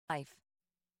life.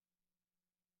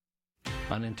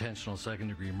 Unintentional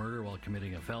second-degree murder while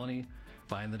committing a felony.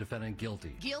 Find the defendant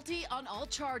guilty. Guilty on all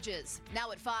charges.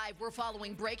 Now at 5, we're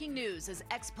following breaking news as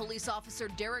ex-police officer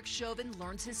Derek Chauvin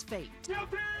learns his fate.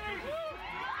 Guilty!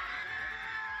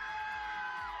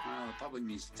 The public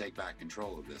needs to take back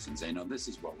control of this and say, no, this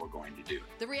is what we're going to do.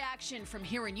 The reaction from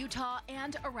here in Utah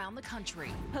and around the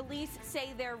country. Police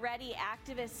say they're ready.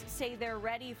 Activists say they're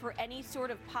ready for any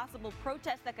sort of possible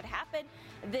protest that could happen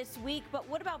this week. But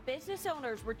what about business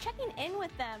owners? We're checking in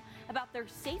with them about their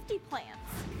safety plans.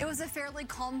 It was a fairly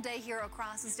calm day here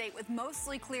across the state with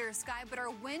mostly clear sky, but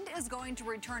our wind is going to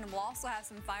return and we'll also have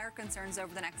some fire concerns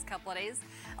over the next couple of days.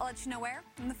 I'll let you know where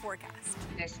in the forecast.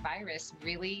 This virus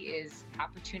really is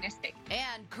opportunistic.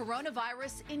 And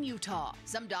coronavirus in Utah.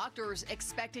 Some doctors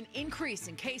expect an increase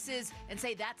in cases and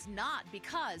say that's not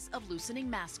because of loosening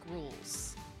mask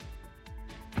rules.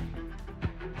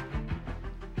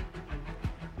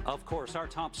 Of course, our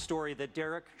top story, the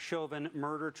Derek Chauvin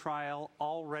murder trial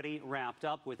already wrapped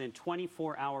up within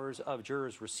 24 hours of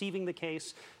jurors receiving the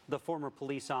case. The former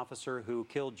police officer who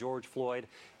killed George Floyd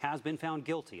has been found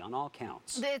guilty on all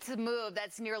counts. It's a move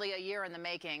that's nearly a year in the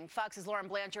making. Fox's Lauren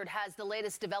Blanchard has the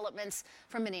latest developments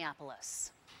from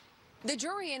Minneapolis. The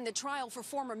jury in the trial for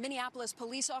former Minneapolis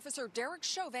police officer Derek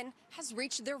Chauvin has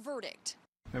reached their verdict.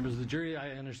 Members of the jury,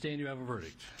 I understand you have a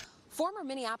verdict. Former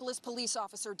Minneapolis police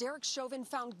officer Derek Chauvin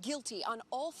found guilty on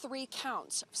all 3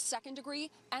 counts of second-degree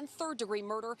and third-degree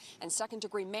murder and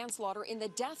second-degree manslaughter in the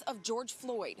death of George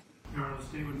Floyd. Your Honor, the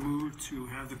state would move to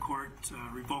have the court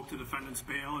revoke the defendant's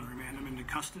bail and remand him into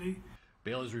custody.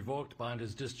 Bail is revoked, bond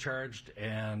is discharged,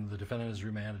 and the defendant is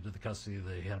remanded to the custody of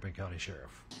the Hennepin County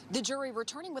Sheriff. The jury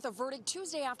returning with a verdict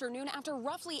Tuesday afternoon after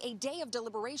roughly a day of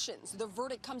deliberations. The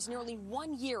verdict comes nearly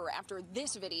 1 year after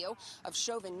this video of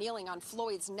Chauvin kneeling on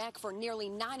Floyd's neck for nearly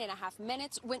 9.5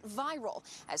 minutes went viral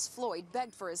as Floyd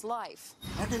begged for his life.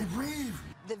 I can breathe.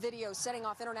 The video setting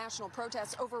off international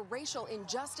protests over racial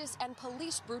injustice and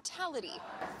police brutality.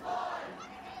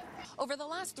 Over the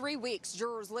last 3 weeks,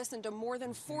 jurors listened to more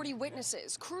than 40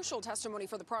 witnesses. Crucial testimony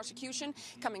for the prosecution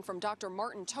coming from Dr.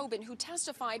 Martin Tobin, who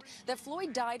testified that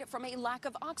Floyd died from a lack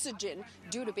of oxygen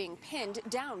due to being pinned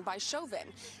down by Chauvin.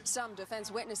 Some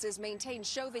defense witnesses maintained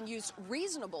Chauvin used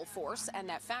reasonable force and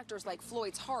that factors like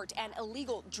Floyd's heart and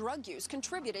illegal drug use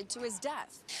contributed to his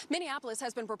death. Minneapolis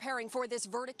has been preparing for this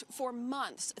verdict for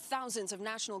months. Thousands of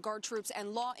National Guard troops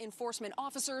and law enforcement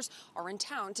officers are in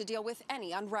town to deal with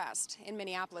any unrest. In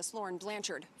Minneapolis, Lauren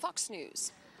Blanchard, Fox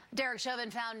News. Derek Chauvin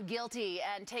found guilty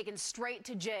and taken straight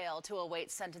to jail to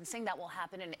await sentencing. That will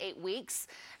happen in 8 weeks.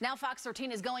 Now Fox 13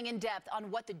 is going in depth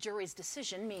on what the jury's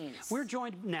decision means. We're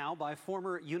joined now by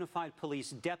former Unified Police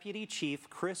Deputy Chief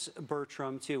Chris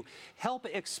Bertram to help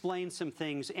explain some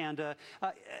things. And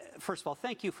first of all,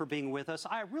 thank you for being with us.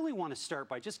 I really want to start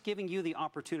by just giving you the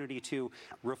opportunity to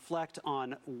reflect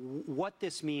on what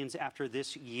this means after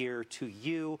this year to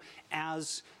you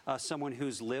as someone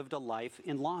who's lived a life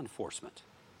in law enforcement.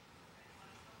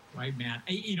 Right, Matt.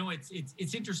 You know,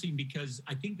 it's interesting because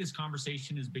I think this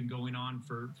conversation has been going on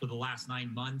for the last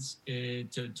 9 months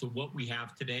to what we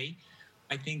have today.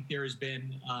 I think there has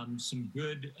been some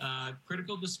good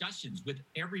critical discussions with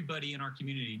everybody in our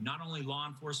community, not only law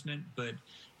enforcement, but,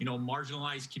 you know,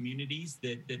 marginalized communities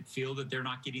that feel that they're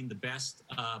not getting the best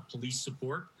police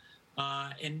support.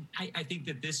 And I think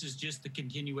that this is just the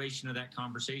continuation of that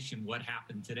conversation, what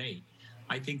happened today.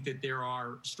 I think that there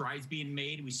are strides being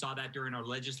made. We saw that during our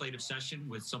legislative session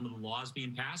with some of the laws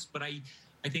being passed, but I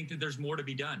think that there's more to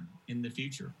be done in the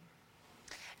future.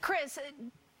 Chris,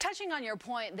 touching on your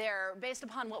point there, based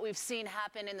upon what we've seen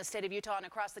happen in the state of Utah and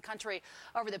across the country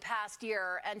over the past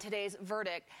year and today's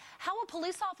verdict, how will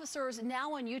police officers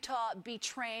now in Utah be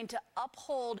trained to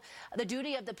uphold the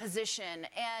duty of the position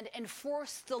and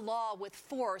enforce the law with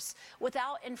force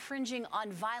without infringing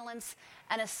on violence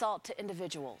and assault to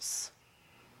individuals?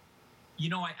 You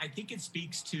know, I think it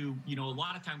speaks to, you know, a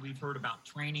lot of times we've heard about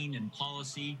training and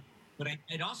policy, but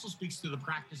it also speaks to the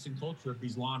practice and culture of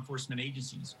these law enforcement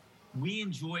agencies. We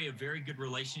enjoy a very good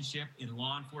relationship in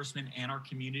law enforcement and our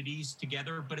communities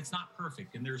together, but it's not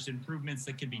perfect, and there's improvements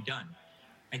that can be done.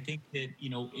 I think that,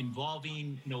 you know,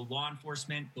 involving, you know, law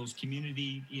enforcement, those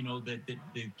community, you know, the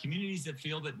communities that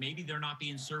feel that maybe they're not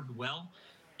being served well,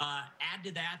 add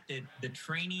to that the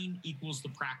training equals the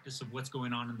practice of what's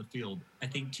going on in the field. I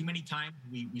think too many times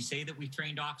we say that we've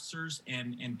trained officers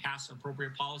and pass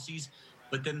appropriate policies,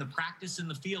 but then the practice in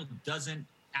the field doesn't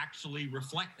actually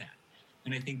reflect that.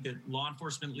 And I think that law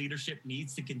enforcement leadership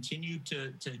needs to continue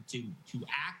to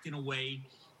act in a way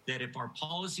that if our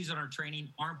policies and our training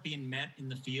aren't being met in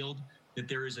the field, that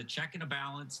there is a check and a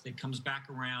balance that comes back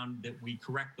around, that we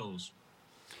correct those.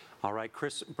 All right,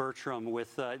 Chris Bertram,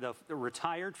 with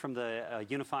retired from the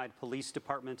Unified Police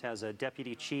Department as a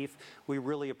deputy chief. We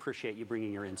really appreciate you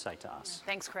bringing your insight to us.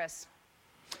 Thanks, Chris.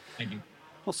 Thank you.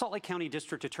 Well, Salt Lake County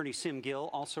District Attorney Sim Gill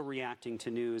also reacting to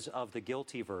news of the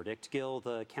guilty verdict. Gill,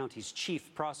 the county's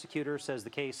chief prosecutor, says the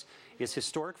case is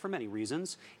historic for many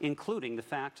reasons, including the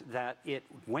fact that it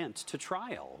went to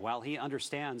trial. While he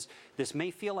understands this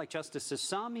may feel like justice to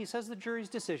some, he says the jury's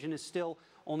decision is still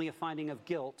only a finding of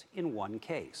guilt in one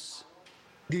case.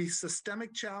 The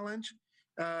systemic challenge,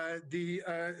 the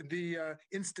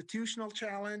institutional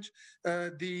challenge,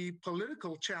 the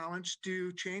political challenge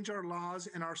to change our laws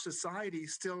and our society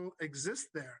still exists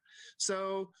there.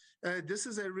 So this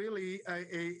is really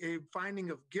a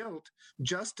finding of guilt.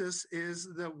 Justice is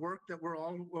the work that we're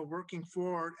all working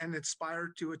for and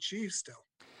aspire to achieve still.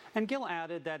 And Gill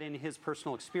added that in his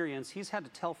personal experience, he's had to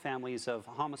tell families of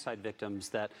homicide victims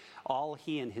that all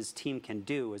he and his team can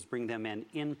do is bring them an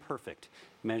imperfect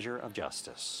measure of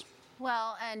justice.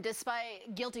 Well, and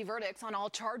despite guilty verdicts on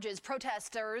all charges,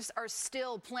 protesters are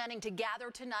still planning to gather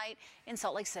tonight in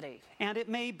Salt Lake City. And it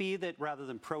may be that rather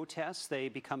than protests, they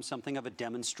become something of a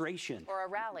demonstration. Or a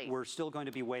rally. We're still going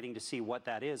to be waiting to see what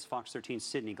that is. Fox 13's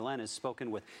Sydney Glenn has spoken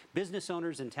with business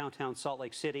owners in downtown Salt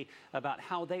Lake City about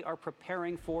how they are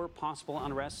preparing for possible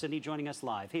unrest. Sydney joining us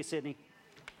live. Hey, Sydney.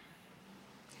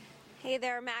 Hey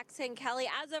there, Max and Kelly.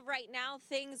 As of right now,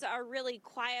 things are really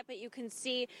quiet, but you can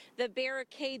see the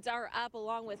barricades are up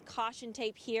along with caution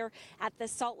tape here at the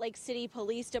Salt Lake City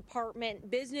Police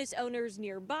Department. Business owners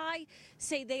nearby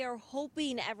say they are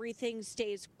hoping everything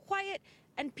stays quiet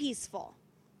and peaceful.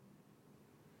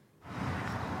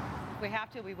 If we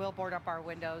have to, we will board up our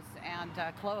windows and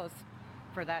close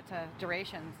for that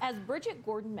duration. As Bridget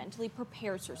Gordon mentally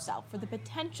prepares herself for the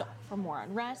potential for more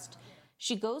unrest,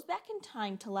 she goes back in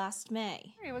time to last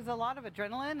May. It was a lot of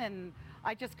adrenaline, and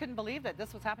I just couldn't believe that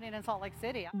this was happening in Salt Lake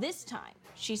City. This time,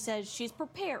 she says she's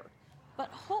prepared, but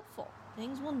hopeful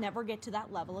things will never get to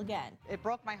that level again. It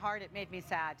broke my heart. It made me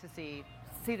sad to see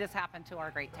this happen to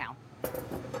our great town.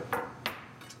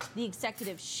 The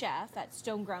executive chef at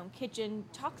Stoneground Kitchen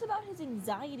talks about his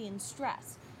anxiety and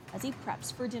stress as he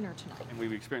preps for dinner tonight. And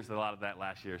we've experienced a lot of that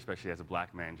last year, especially as a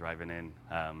black man driving in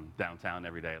downtown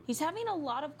every day. He's having a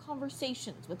lot of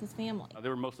conversations with his family. They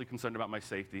were mostly concerned about my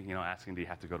safety, asking, do you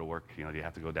have to go to work? Do you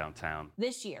have to go downtown?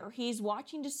 This year, he's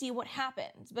watching to see what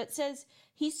happens, but says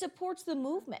he supports the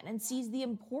movement and sees the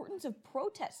importance of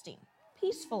protesting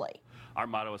peacefully. Our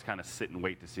motto is kind of sit and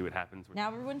wait to see what happens. Now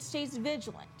everyone stays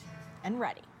vigilant and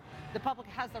ready. The public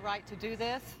has the right to do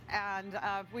this, and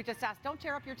we just ask, don't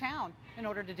tear up your town in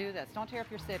order to do this. Don't tear up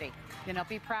your city.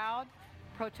 Be proud,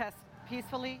 protest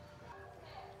peacefully.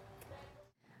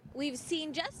 We've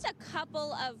seen just a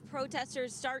couple of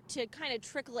protesters start to kind of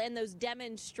trickle in, those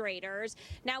demonstrators.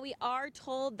 Now we are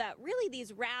told that really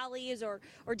these rallies or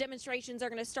demonstrations are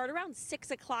going to start around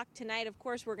 6 o'clock tonight. Of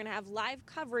course, we're going to have live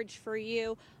coverage for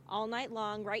you all night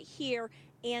long right here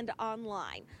and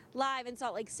online. Live in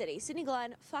Salt Lake City, Sydney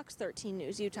Glenn, Fox 13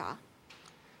 News, Utah.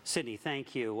 Sydney,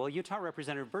 thank you. Well, Utah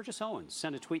Representative Burgess Owens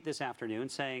sent a tweet this afternoon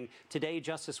saying, today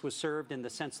justice was served in the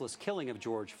senseless killing of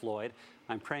George Floyd.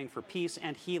 I'm praying for peace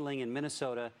and healing in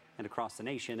Minnesota and across the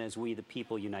nation as we, the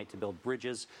people, unite to build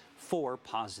bridges for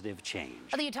positive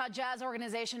change. The Utah Jazz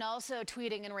Organization also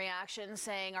tweeting in reaction,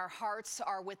 saying our hearts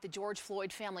are with the George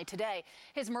Floyd family today.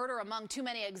 His murder, among too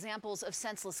many examples of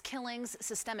senseless killings,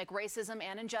 systemic racism,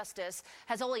 and injustice,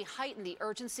 has only heightened the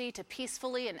urgency to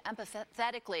peacefully and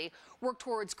empathetically work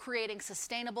towards creating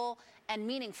sustainable and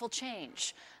meaningful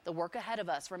change. The work ahead of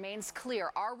us remains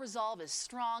clear. Our resolve is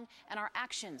strong, and our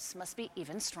actions must be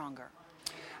even stronger.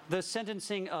 The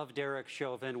sentencing of Derek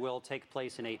Chauvin will take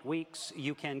place in 8 weeks.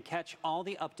 You can catch all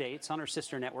the updates on our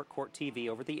sister network, Court TV,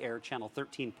 over the air, channel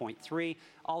 13.3,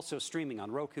 also streaming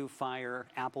on Roku, Fire,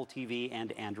 Apple TV,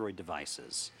 and Android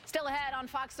devices. Still ahead on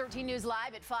Fox 13 News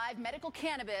Live at 5, medical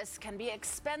cannabis can be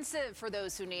expensive for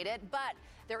those who need it, but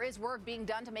there is work being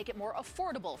done to make it more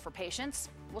affordable for patients.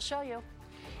 We'll show you.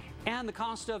 And the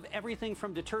cost of everything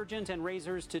from detergent and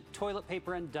razors to toilet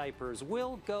paper and diapers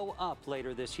will go up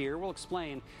later this year. We'll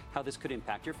explain how this could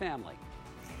impact your family.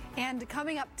 And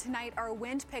coming up tonight, our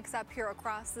wind picks up here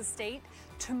across the state.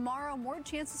 Tomorrow, more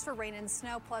chances for rain and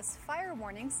snow, plus fire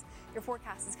warnings. Your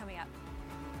forecast is coming up.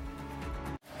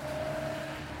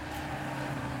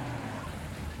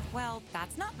 Well,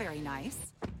 that's not very nice.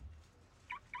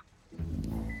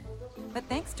 But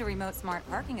thanks to Remote Smart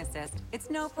Parking Assist, it's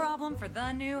no problem for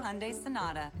the new Hyundai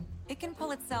Sonata. It can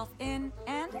pull itself in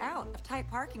and out of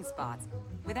tight parking spots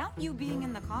without you being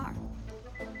in the car.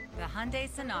 The Hyundai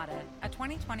Sonata, a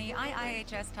 2020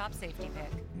 IIHS top safety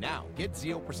pick. Now, get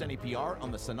 0% APR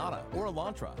on the Sonata or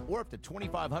Elantra, or up to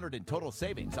 $2,500 in total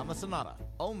savings on the Sonata.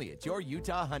 Only at your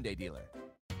Utah Hyundai dealer.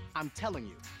 I'm telling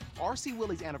you, RC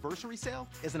Willey's anniversary sale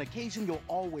is an occasion you'll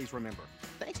always remember,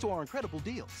 thanks to our incredible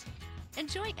deals.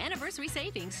 Enjoy anniversary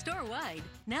savings store-wide.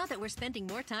 Now that we're spending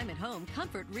more time at home,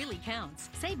 comfort really counts.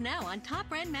 Save now on top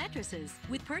brand mattresses.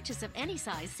 With purchase of any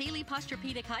size Sealy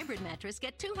Posturepedic Hybrid mattress,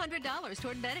 get $200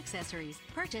 toward bed accessories.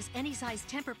 Purchase any size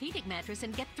Tempur-Pedic mattress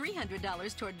and get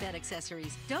 $300 toward bed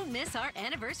accessories. Don't miss our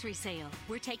anniversary sale.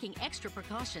 We're taking extra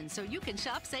precautions so you can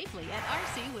shop safely at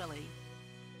RC Willey.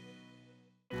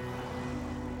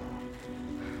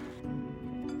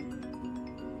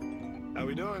 How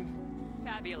we doing?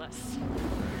 Fabulous.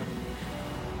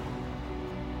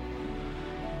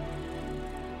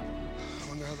 I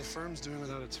wonder how the firm's doing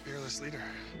without its fearless leader.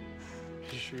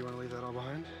 You sure you want to leave that all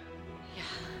behind? Yeah.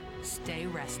 Stay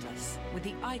restless with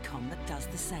the icon that does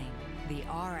the same. The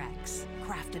RX,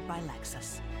 crafted by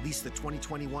Lexus. Lease the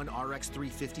 2021 RX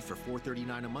 350 for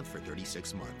 $439 a month for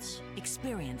 36 months.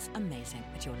 Experience amazing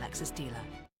at your Lexus dealer.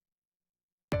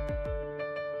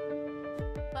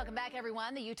 Welcome back,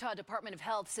 everyone. The Utah Department of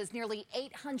Health says nearly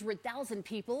 800,000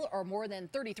 people, or more than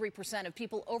 33% of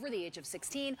people over the age of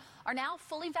 16, are now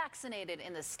fully vaccinated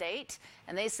in the state.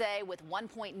 And they say with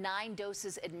 1.9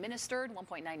 doses administered,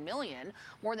 1.9 million,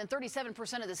 more than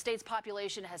 37% of the state's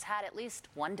population has had at least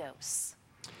one dose.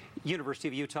 University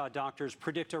of Utah doctors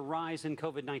predict a rise in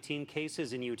COVID-19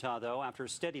 cases in Utah, though, after a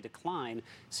steady decline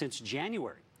since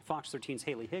January. Fox 13's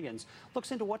Haley Higgins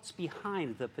looks into what's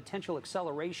behind the potential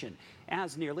acceleration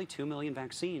as nearly 2 million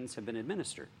vaccines have been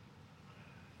administered.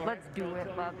 Let's do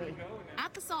it, Bobby.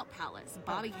 At the Salt Palace,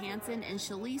 Bobby Hansen and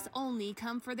Shalise Olney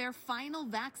come for their final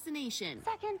vaccination.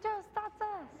 Second dose, that's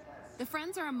us. The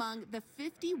Friends are among the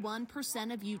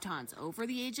 51% of Utahns over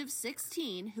the age of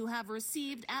 16 who have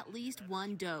received at least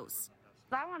one dose.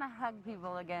 I want to hug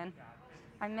people again.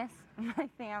 I miss my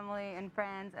family and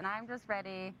friends, and I'm just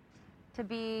ready to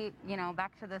be,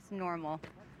 back to this normal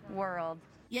world.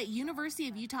 Yet University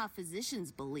of Utah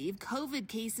physicians believe COVID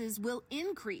cases will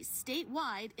increase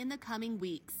statewide in the coming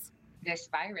weeks. This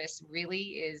virus really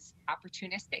is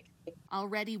opportunistic.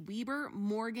 Already Weber,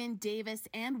 Morgan, Davis,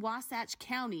 and Wasatch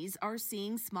counties are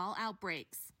seeing small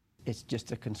outbreaks. It's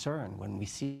just a concern. When we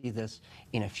see this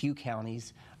in a few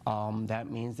counties, that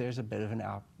means there's a bit of an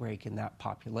outbreak in that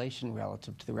population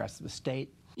relative to the rest of the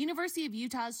state. University of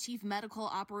Utah's Chief Medical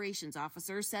Operations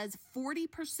Officer says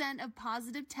 40% of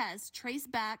positive tests trace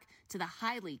back to the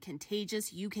highly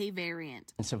contagious UK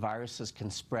variant. And so viruses can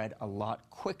spread a lot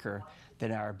quicker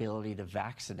than our ability to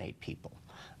vaccinate people.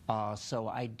 So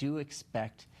I do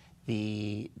expect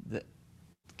the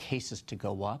cases to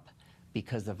go up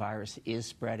because the virus is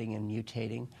spreading and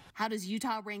mutating. How does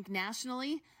Utah rank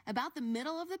nationally? About the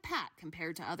middle of the pack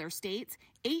compared to other states,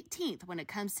 18th when it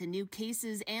comes to new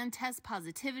cases and test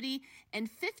positivity, and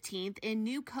 15th in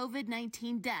new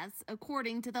COVID-19 deaths,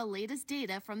 according to the latest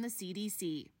data from the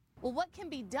CDC. Well, what can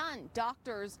be done?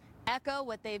 Doctors echo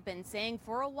what they've been saying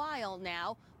for a while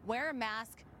now: wear a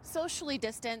mask, socially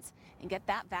distance, and get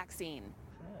that vaccine.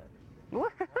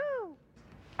 Woohoo!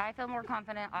 I feel more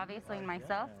confident, obviously, in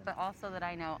myself, but also that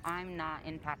I know I'm not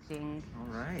impacting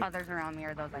others around me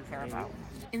or those I care about.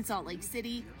 In Salt Lake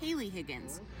City, Haley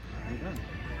Higgins.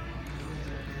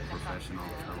 Professional.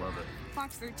 I love it.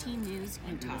 Fox 13 News,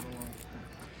 Utah.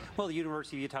 Well, the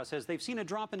University of Utah says they've seen a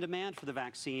drop in demand for the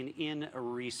vaccine in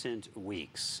recent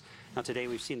weeks. Now, today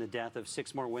we've seen the death of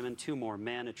 6 more women, 2 more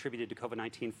men attributed to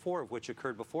COVID-19, 4 of which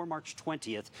occurred before March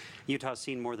 20th. Utah's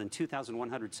seen more than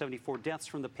 2,174 deaths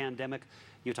from the pandemic.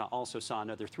 Utah also saw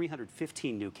another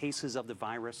 315 new cases of the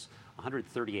virus.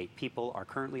 138 people are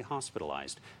currently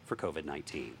hospitalized for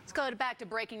COVID-19. Let's go back to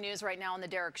breaking news right now on the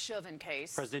Derek Chauvin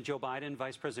case. President Joe Biden and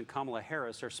Vice President Kamala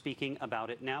Harris are speaking about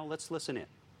it now. Let's listen in.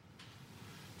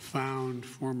 Found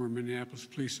former Minneapolis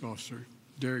police officer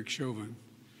Derek Chauvin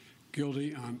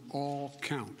guilty on all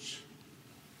counts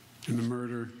in the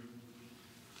murder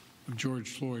of George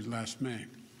Floyd last May.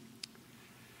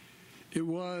 It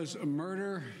was a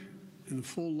murder in the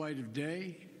full light of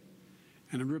day,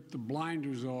 and it ripped the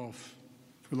blinders off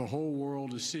for the whole world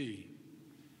to see.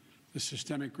 The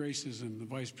systemic racism the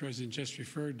Vice President just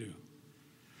referred to.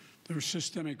 The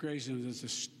systemic racism is a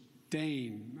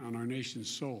stain on our nation's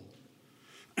soul.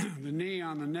 The knee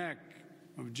on the neck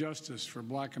of justice for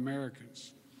Black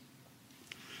Americans.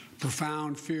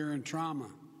 Profound fear and trauma.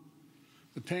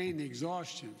 The pain, the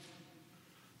exhaustion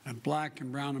that Black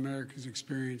and brown Americans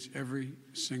experience every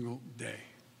single day.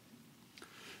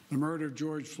 The murder of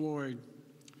George Floyd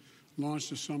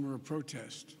launched a summer of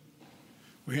protest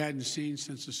we hadn't seen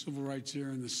since the civil rights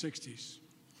era in the 60s.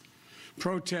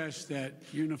 Protests that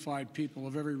unified people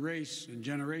of every race and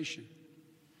generation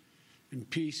in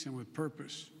peace and with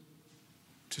purpose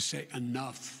to say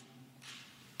enough,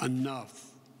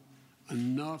 enough,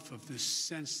 enough of this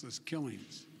senseless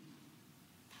killings.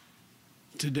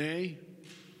 Today's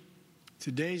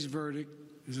verdict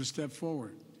is a step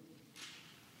forward.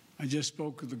 I just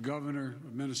spoke with the governor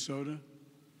of Minnesota,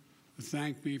 who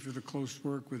thanked me for the close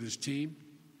work with his team.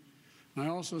 And I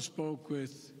also spoke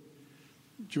with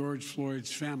George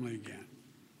Floyd's family again.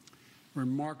 A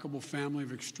remarkable family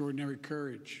of extraordinary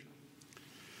courage.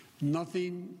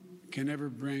 Nothing can ever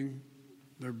bring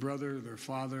their brother, their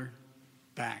father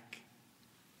back.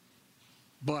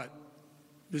 But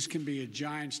this can be a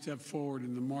giant step forward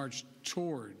in the march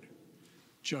toward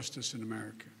justice in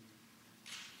America.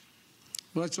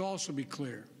 But let's also be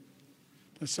clear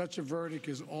that such a verdict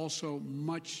is also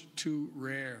much too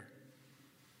rare.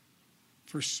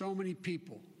 For so many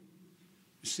people,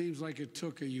 it seems like it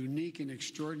took a unique and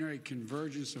extraordinary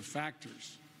convergence of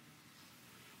factors.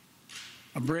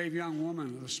 A brave young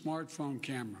woman with a smartphone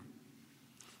camera,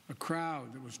 a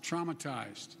crowd that was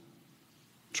traumatized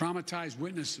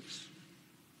witnesses,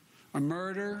 a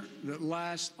murder that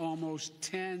lasts almost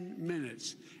 10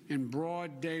 minutes in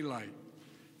broad daylight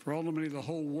for ultimately the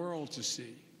whole world to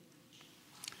see.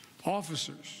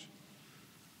 Officers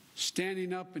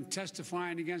standing up and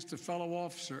testifying against a fellow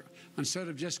officer instead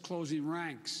of just closing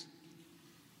ranks,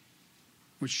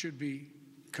 which should be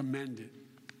commended.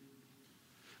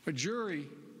 A jury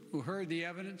who heard the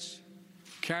evidence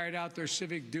carried out their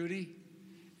civic duty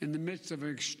in the midst of an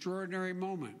extraordinary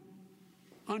moment,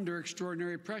 under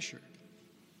extraordinary pressure.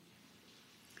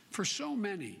 For so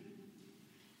many,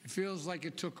 it feels like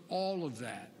it took all of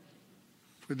that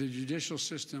for the judicial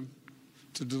system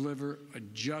to deliver a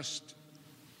just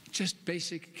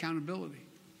basic accountability.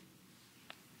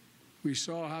 We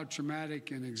saw how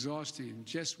traumatic and exhausting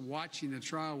just watching the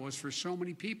trial was for so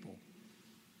many people.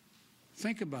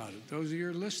 Think about it, those of you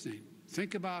who are listening.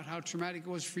 Think about how traumatic it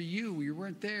was for you. You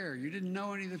weren't there. You didn't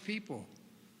know any of the people.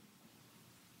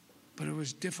 But it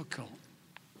was difficult,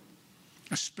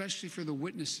 especially for the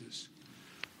witnesses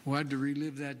who had to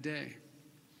relive that day.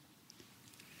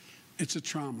 It's a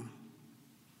trauma.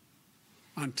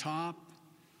 On top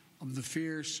of the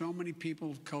fear so many people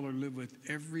of color live with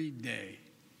every day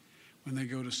when they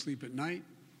go to sleep at night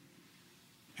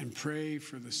and pray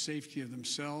for the safety of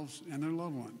themselves and their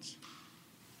loved ones.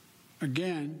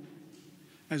 Again,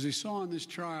 as we saw in this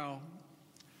trial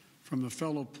from the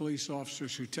fellow police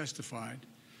officers who testified,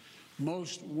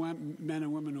 most men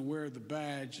and women who wear the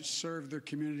badge serve their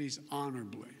communities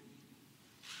honorably.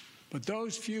 But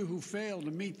those few who fail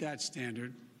to meet that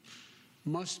standard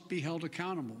must be held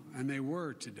accountable, and they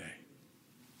were today.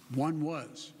 One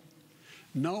was.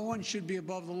 No one should be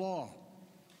above the law.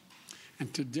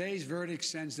 And today's verdict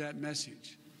sends that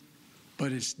message.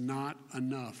 But it's not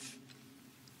enough.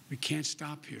 We can't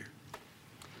stop here.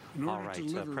 All right,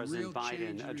 President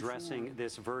Biden addressing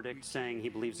this verdict, saying he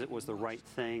believes it was the right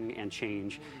thing and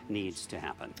change needs to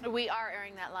happen. We are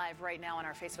airing that live right now on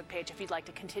our Facebook page if you'd like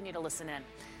to continue to listen in.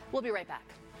 We'll be right back.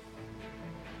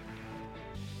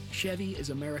 Chevy is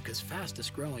America's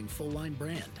fastest growing full-line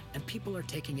brand, and people are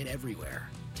taking it everywhere.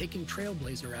 Taking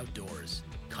Trailblazer outdoors,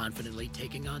 confidently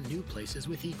taking on new places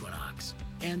with Equinox,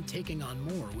 and taking on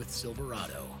more with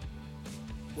Silverado.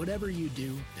 Whatever you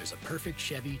do, there's a perfect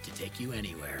Chevy to take you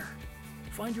anywhere.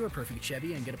 Find your perfect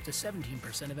Chevy and get up to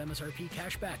 17% of MSRP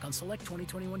cash back on select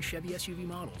 2021 Chevy SUV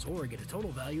models, or get a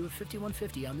total value of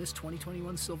 $5,150 on this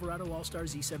 2021 Silverado All-Star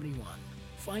Z71.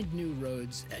 Find new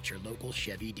roads at your local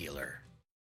Chevy dealer.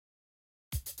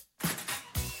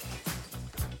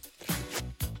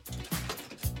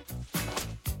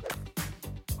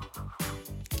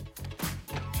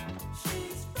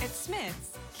 At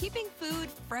Smith's, keeping food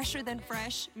fresher than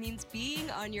fresh means being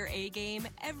on your A game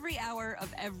every hour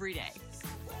of every day.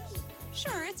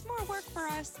 Sure, it's more work for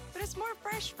us, but it's more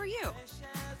fresh for you.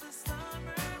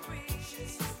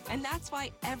 And that's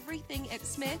why everything at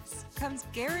Smith's comes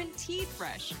guaranteed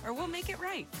fresh, or we'll make it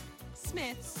right.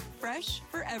 Smith's, fresh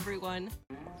for everyone.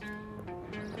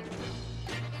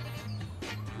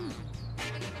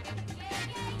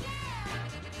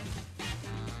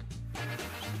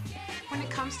 When it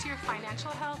comes to your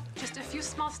financial health, just a few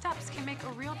small steps can make a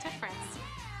real difference.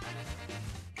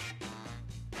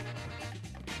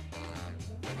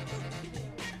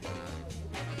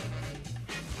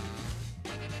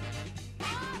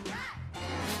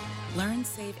 Learn,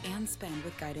 save, and spend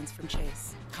with guidance from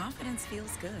Chase. Confidence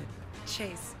feels good.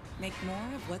 Chase, make more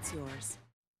of what's yours.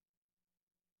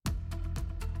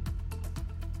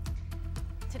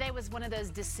 Today was one of those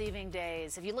deceiving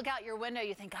days. If you look out your window,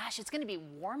 you think, gosh, it's going to be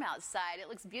warm outside. It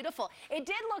looks beautiful. It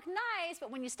did look nice,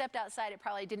 but when you stepped outside, it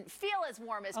probably didn't feel as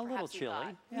warm as perhaps you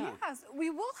thought. Yeah. Yes, we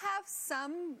will have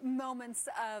some moments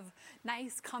of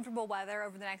nice, comfortable weather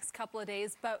over the next couple of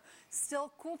days, but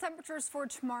still cool temperatures for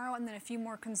tomorrow, and then a few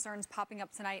more concerns popping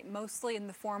up tonight, mostly in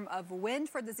the form of wind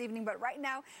for this evening. But right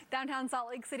now, downtown Salt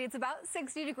Lake City, it's about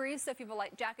 60 degrees, so if you have a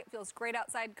light jacket, it feels great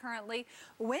outside currently.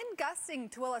 Wind gusting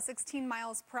to 16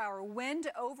 miles per hour. Wind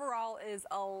overall is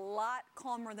a lot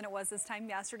calmer than it was this time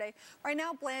yesterday. Right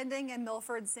now, Blanding and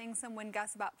Milford seeing some wind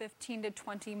gusts about 15 to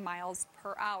 20 miles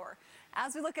per hour.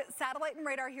 As we look at satellite and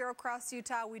radar here across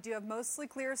Utah, we do have mostly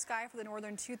clear sky for the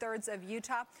northern 2/3 of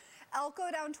Utah.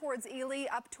 Elko down towards Ely,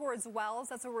 up towards Wells.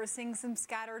 That's where we're seeing some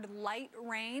scattered light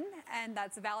rain, and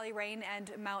that's valley rain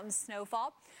and mountain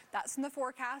snowfall. That's in the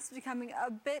forecast, becoming a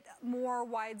bit more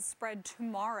widespread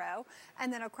tomorrow.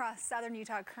 And then across southern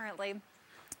Utah currently,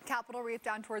 Capitol Reef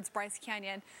down towards Bryce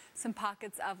Canyon, some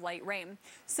pockets of light rain.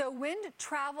 So wind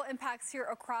travel impacts here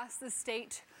across the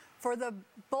state. For the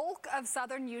bulk of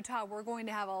southern Utah, we're going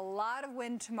to have a lot of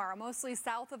wind tomorrow, mostly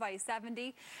south of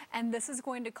I-70, and this is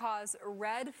going to cause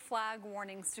red flag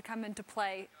warnings to come into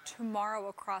play tomorrow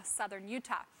across southern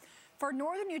Utah. For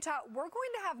northern Utah, we're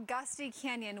going to have gusty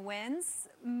canyon winds,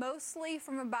 mostly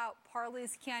from about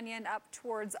Parley's Canyon up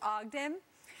towards Ogden.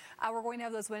 We're going to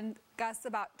have those wind gusts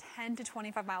about 10 to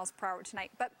 25 miles per hour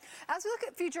tonight. But as we look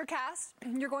at Futurecast,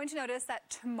 you're going to notice that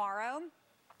tomorrow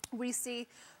we see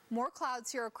more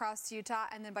clouds here across Utah,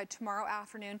 and then by tomorrow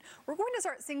afternoon, we're going to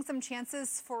start seeing some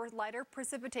chances for lighter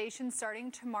precipitation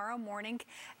starting tomorrow morning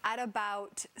at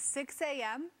about 6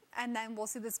 a.m. And then we'll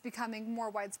see this becoming more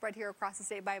widespread here across the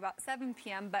state by about 7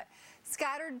 p.m. But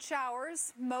scattered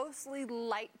showers, mostly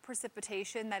light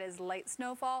precipitation, that is light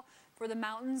snowfall for the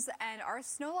mountains, and our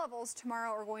snow levels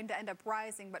tomorrow are going to end up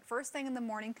rising. But first thing in the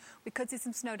morning, we could see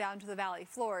some snow down to the valley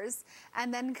floors.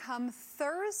 And then come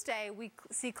Thursday, we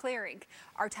see clearing.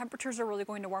 Our temperatures are really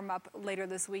going to warm up later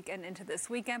this week and into this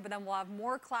weekend, but then we'll have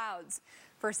more clouds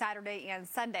for Saturday and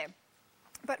Sunday.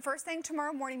 But first thing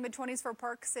tomorrow morning, mid-20s for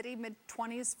Park City,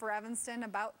 mid-20s for Evanston,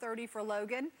 about 30 for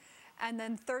Logan, and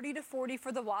then 30 to 40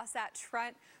 for the Wasatch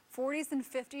Front, 40s and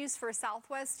 50s for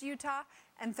southwest Utah,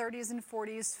 and 30s and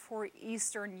 40s for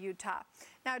eastern Utah.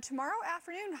 Now tomorrow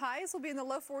afternoon, highs will be in the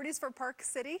low 40s for Park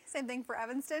City, same thing for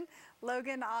Evanston,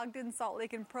 Logan, Ogden, Salt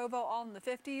Lake, and Provo, all in the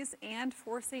 50s, and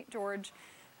for St. George,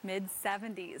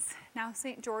 mid-70s. Now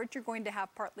St. George, you're going to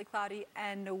have partly cloudy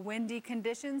and windy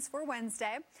conditions for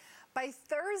Wednesday. By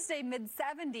Thursday,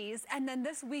 mid-70s, and then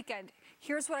this weekend,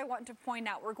 here's what I want to point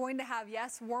out. We're going to have,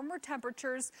 yes, warmer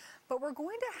temperatures, but we're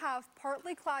going to have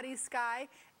partly cloudy sky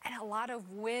and a lot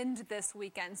of wind this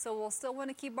weekend. So we'll still want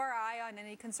to keep our eye on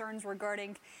any concerns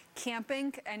regarding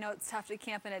camping. I know it's tough to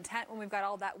camp in a tent when we've got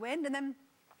all that wind. And then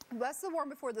west of the warm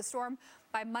before the storm.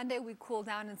 By Monday, we cool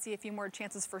down and see a few more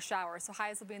chances for showers. So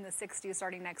highs will be in the 60s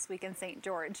starting next week in St.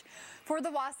 George. For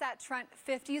the Wasatch Front,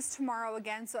 50s tomorrow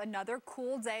again, so another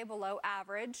cool day below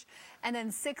average. And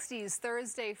then 60s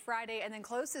Thursday, Friday, and then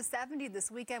close to 70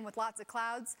 this weekend with lots of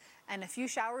clouds and a few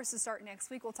showers to start next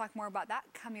week. We'll talk more about that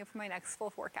coming up for my next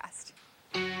full forecast.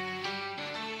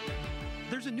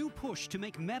 There's a new push to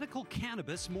make medical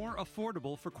cannabis more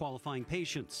affordable for qualifying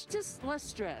patients. Just less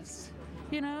stress.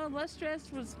 You know, less stress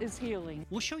is healing.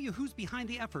 We'll show you who's behind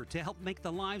the effort to help make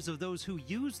the lives of those who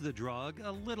use the drug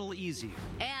a little easier.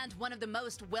 And one of the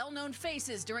most well-known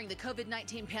faces during the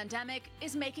COVID-19 pandemic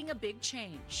is making a big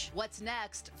change. What's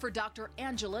next for Dr.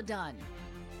 Angela Dunn?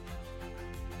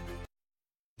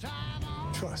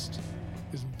 Trust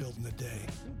isn't built in a day.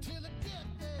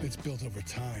 It's built over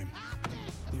time.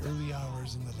 The early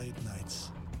hours and the late nights.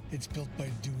 It's built by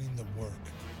doing the work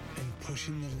and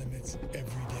pushing the limits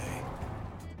every day.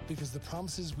 Because the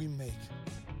promises we make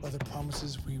are the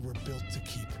promises we were built to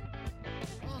keep.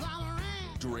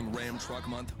 During Ram Truck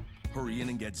Month, hurry in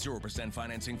and get 0%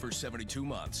 financing for 72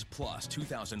 months, plus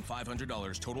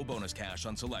 $2,500 total bonus cash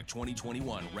on select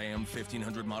 2021 Ram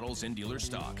 1500 models in dealer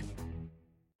stock.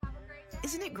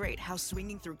 Isn't it great how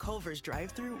swinging through Culver's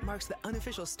drive-thru marks the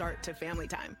unofficial start to family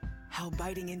time? How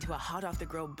biting into a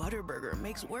hot-off-the-grill Butterburger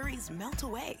makes worries melt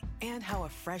away. And how a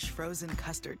fresh frozen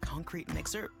custard concrete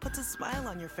mixer puts a smile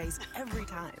on your face every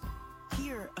time.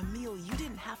 Here, a meal you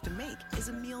didn't have to make is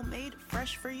a meal made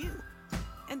fresh for you.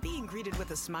 And being greeted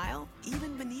with a smile,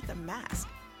 even beneath a mask,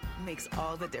 makes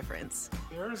all the difference.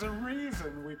 There's a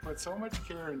reason we put so much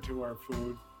care into our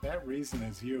food. That reason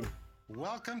is you.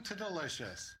 Welcome to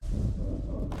Delicious.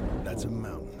 That's a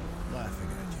mountain laughing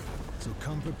at you. So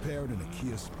come prepared in a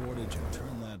Kia Sportage and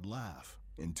turn that laugh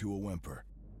into a whimper.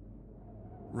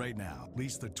 Right now,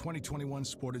 lease the 2021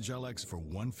 Sportage LX for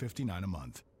 $159 a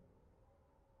month.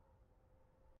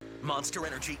 Monster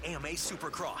Energy AMA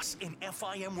Supercross in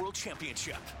FIM World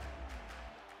Championship.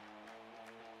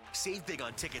 Save big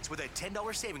on tickets with a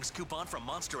 $10 savings coupon from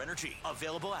Monster Energy.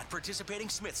 Available at participating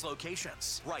Smith's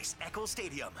locations. Rice-Eccles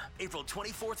Stadium, April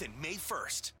 24th and May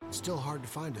 1st. Still hard to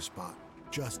find a spot,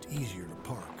 just easier to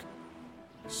park.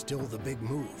 Still the big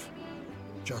move,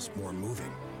 just more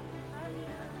moving.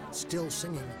 Still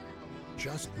singing,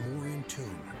 just more in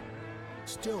tune.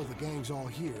 Still the gang's all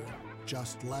here,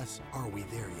 just less are we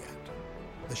there yet.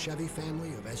 The Chevy family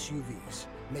of SUVs,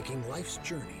 making life's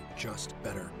journey just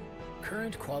better.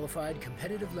 Current qualified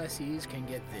competitive lessees can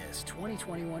get this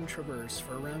 2021 Traverse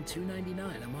for around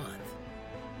 $299 a month.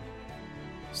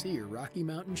 See your Rocky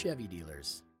Mountain Chevy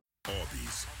dealers.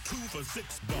 Arby's, 2 for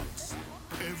 $6.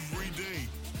 Every day.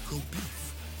 Go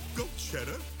beef, go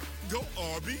cheddar, go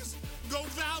Arby's, go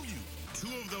value. 2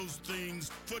 of those things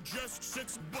for just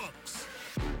 $6.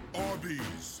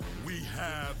 Arby's, we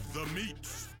have the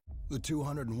meats. The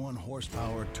 201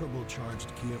 horsepower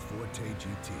turbocharged Kia Forte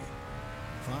GT.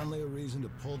 Finally a reason to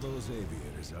pull those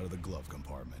aviators out of the glove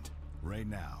compartment. Right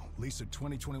now, lease a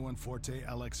 2021 Forte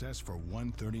LXS for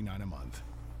 $139 a month.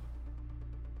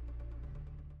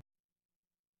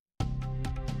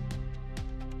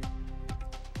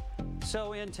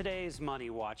 So in today's Money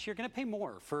Watch, you're going to pay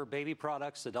more for baby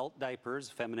products, adult diapers,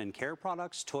 feminine care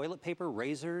products, toilet paper,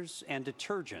 razors, and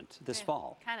detergent this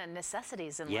fall. Kind of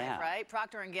necessities in Yeah. life, right?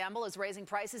 Procter & Gamble is raising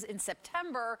prices in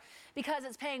September because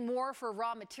it's paying more for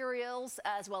raw materials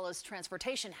as well as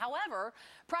transportation. However,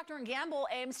 Procter & Gamble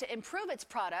aims to improve its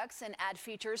products and add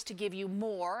features to give you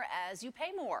more as you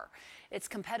pay more. Its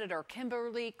competitor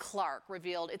Kimberly-Clark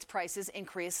revealed its prices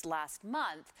increased last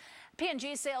month.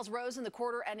 P&G sales rose in the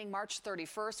quarter ending March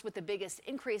 31st with the biggest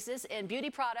increases in beauty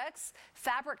products,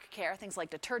 fabric care, things like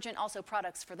detergent, also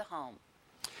products for the home.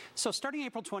 So starting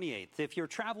April 28th, if you're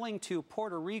traveling to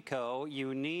Puerto Rico,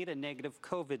 you need a negative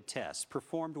COVID test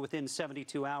performed within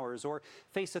 72 hours or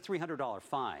face a $300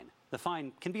 fine. The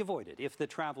fine can be avoided if the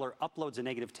traveler uploads a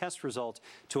negative test result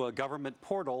to a government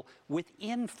portal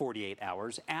within 48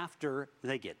 hours after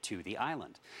they get to the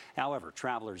island. However,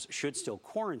 travelers should still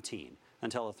quarantine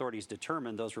until authorities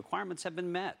determine those requirements have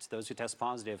been met. Those who test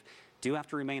positive do have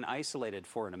to remain isolated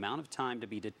for an amount of time to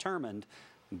be determined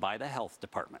by the health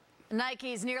department.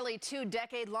 Nike's nearly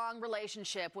 2-decade-long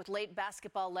relationship with late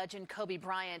basketball legend Kobe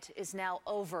Bryant is now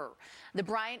over. The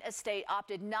Bryant estate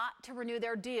opted not to renew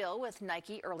their deal with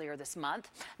Nike earlier this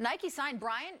month. Nike signed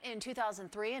Bryant in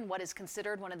 2003 in what is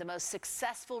considered one of the most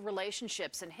successful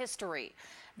relationships in history.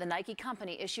 The Nike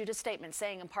company issued a statement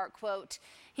saying in part, quote,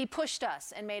 "He pushed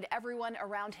us and made everyone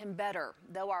around him better.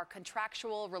 Though our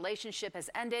contractual relationship has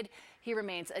ended, he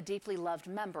remains a deeply loved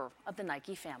member of the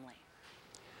Nike family."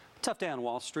 Tough day on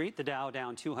Wall Street. The Dow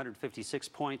down 256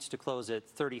 points to close at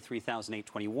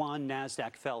 33,821.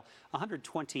 NASDAQ fell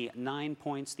 129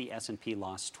 points. The S&P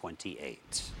lost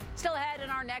 28. Still ahead in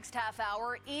our next half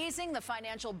hour, easing the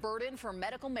financial burden for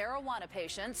medical marijuana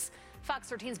patients.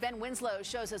 Fox 13's Ben Winslow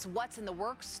shows us what's in the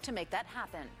works to make that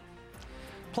happen.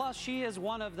 Plus, she is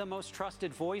one of the most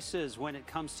trusted voices when it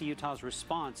comes to Utah's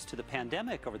response to the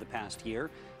pandemic over the past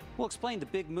year. We'll explain the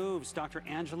big moves Dr.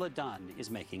 Angela Dunn is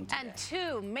making today. And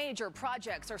 2 major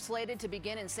projects are slated to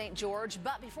begin in St. George.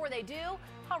 But before they do,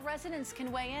 how residents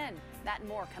can weigh in. That and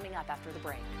more coming up after the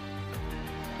break.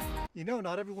 You know,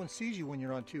 not everyone sees you when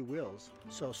you're on 2 wheels.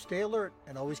 So stay alert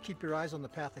and always keep your eyes on the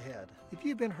path ahead. If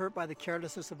you've been hurt by the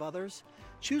carelessness of others,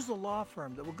 choose the law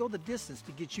firm that will go the distance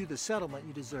to get you the settlement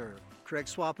you deserve. Craig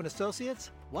Swap and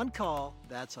Associates, one call,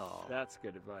 that's all. That's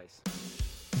good advice.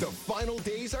 The final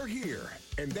days are here,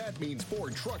 and that means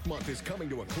Ford Truck Month is coming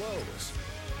to a close.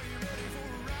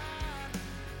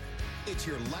 It's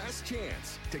your last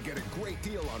chance to get a great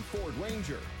deal on Ford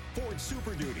Ranger, Ford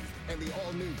Super Duty, and the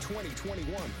all-new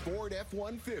 2021 Ford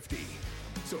F-150.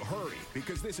 So hurry,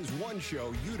 because this is one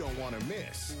show you don't want to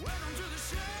miss.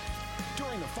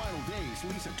 During the final days,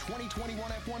 lease a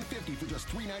 2021 F-150 for just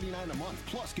 $399 a month,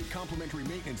 plus get complimentary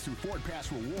maintenance through Ford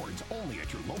Pass Rewards only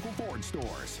at your local Ford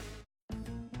stores.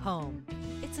 Home.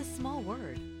 It's a small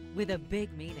word with a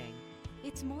big meaning.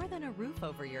 It's more than a roof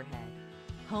over your head.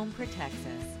 Home protects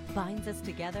us, binds us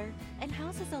together, and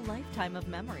houses a lifetime of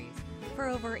memories. For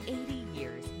over 80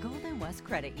 years, Golden West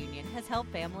Credit Union has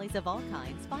helped families of all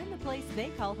kinds find the place they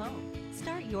call home.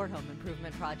 Start your home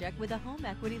improvement project with a home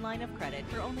equity line of credit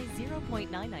for only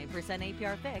 0.99%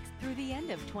 APR fixed through the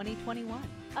end of 2021.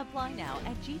 Apply now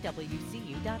at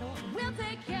gwcu.org. We'll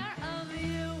take care of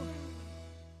you.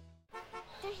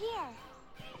 They're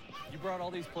here. You brought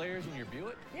all these players in your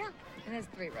Buick? Yeah, it has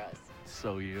 3 rows.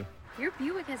 So you. Your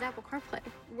Buick has Apple CarPlay.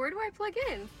 Where do I plug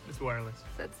in? It's wireless.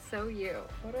 That's so you.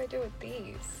 What do I do with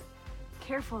these?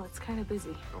 Careful, it's kind of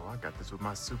busy. Oh, I got this with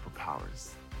my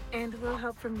superpowers. And a little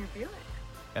help from your Buick.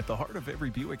 At the heart of every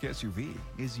Buick SUV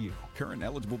is you. Current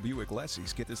eligible Buick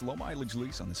lessees get this low mileage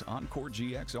lease on this Encore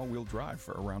GX all-wheel drive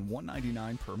for around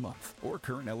 $199 per month. Or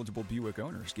current eligible Buick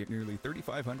owners get nearly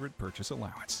 $3,500 purchase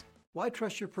allowance. Why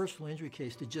trust your personal injury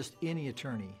case to just any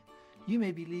attorney? You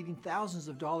may be leaving thousands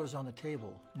of dollars on the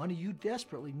table, money you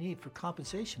desperately need for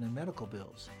compensation and medical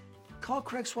bills. Call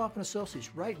Craig Swap &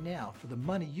 Associates right now for the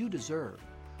money you deserve.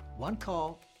 One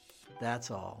call,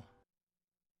 that's all.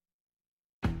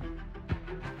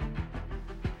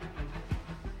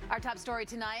 Our top story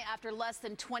tonight, after less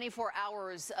than 24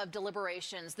 hours of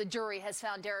deliberations, the jury has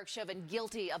found Derek Chauvin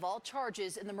guilty of all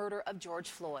charges in the murder of George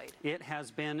Floyd. It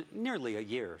has been nearly a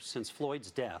year since Floyd's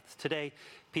death. Today,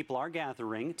 people are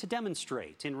gathering to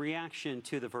demonstrate in reaction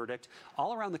to the verdict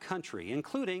all around the country,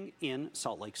 including in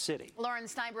Salt Lake City. Lauren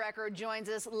Steinbrecher joins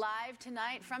us live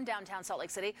tonight from downtown Salt Lake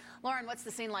City. Lauren, what's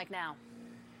the scene like now?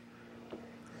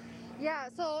 Yeah,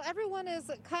 so everyone is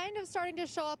kind of starting to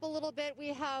show up a little bit.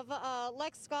 We have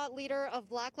Lex Scott, leader of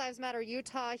Black Lives Matter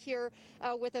Utah, here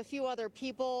with a few other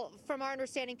people. From our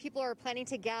understanding, people are planning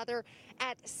to gather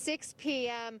at 6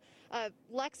 p.m.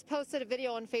 Lex posted a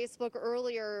video on Facebook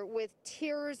earlier with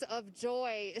tears of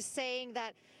joy saying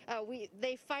that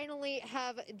they finally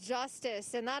have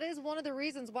justice, and that is one of the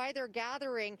reasons why they're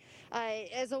gathering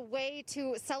as a way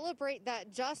to celebrate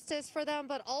that justice for them,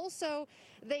 but also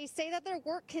they say that their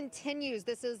work continues.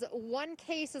 This is one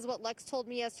case, is what Lex told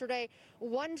me yesterday,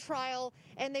 one trial,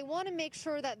 and they want to make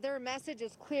sure that their message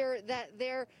is clear, that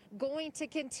they're going to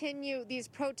continue these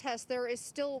protests. There is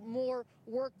still more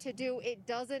work to do. It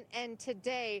doesn't end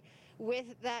today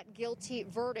with that guilty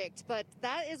verdict, but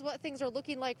that is what things are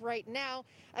looking like right now.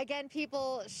 Again,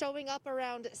 people showing up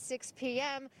around 6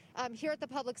 p.m. Here at the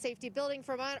Public Safety Building.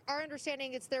 From our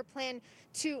understanding, it's their plan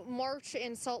to march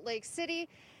in Salt Lake City,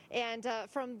 and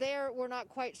from there, we're not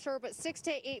quite sure, but 6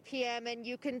 to 8 p.m., and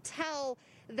you can tell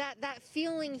that that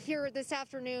feeling here this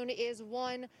afternoon is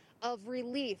one of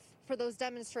relief for those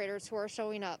demonstrators who are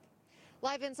showing up.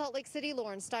 Live in Salt Lake City,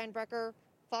 Lauren Steinbrecher,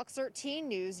 Fox 13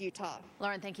 News, Utah.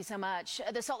 Lauren, thank you so much.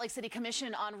 The Salt Lake City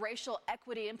Commission on Racial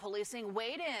Equity in Policing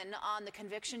weighed in on the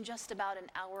conviction just about an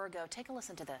hour ago. Take a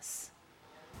listen to this.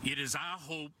 It is our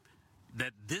hope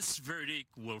that this verdict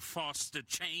will foster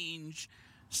change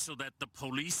so that the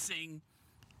policing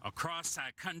across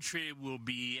our country will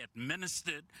be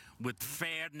administered with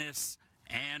fairness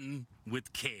and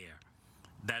with care,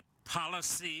 that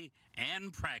policy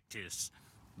and practice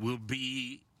will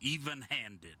be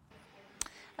even-handed.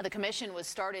 The commission was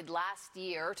started last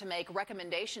year to make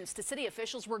recommendations to city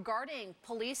officials regarding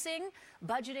policing,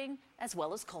 budgeting, as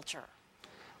well as culture.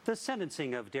 The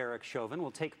sentencing of Derek Chauvin will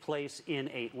take place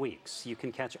in 8 weeks. You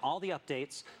can catch all the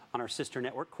updates on our sister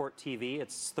network, Court TV.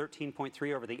 It's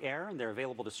 13.3 over the air, and they're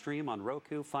available to stream on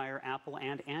Roku, Fire, Apple,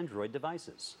 and Android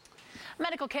devices.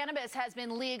 Medical cannabis has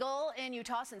been legal in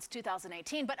Utah since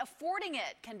 2018, but affording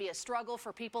it can be a struggle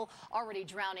for people already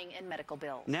drowning in medical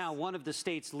bills. Now, one of the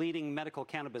state's leading medical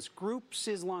cannabis groups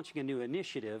is launching a new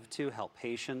initiative to help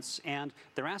patients, and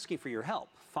they're asking for your help.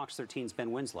 Fox 13's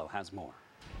Ben Winslow has more.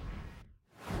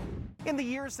 In the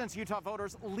years since Utah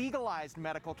voters legalized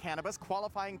medical cannabis,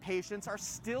 qualifying patients are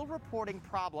still reporting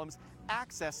problems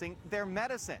accessing their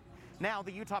medicine. Now,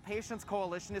 the Utah Patients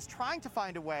Coalition is trying to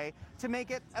find a way to make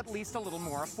it at least a little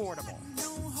more affordable.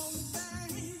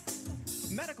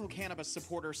 Medical cannabis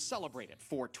supporters celebrated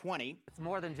 420. It's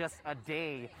more than just a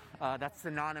day that's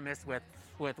synonymous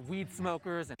with weed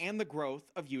smokers. And the growth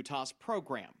of Utah's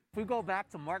program. If we go back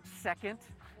to March 2nd,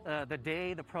 the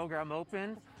day the program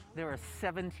opened, there were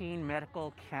 17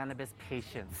 medical cannabis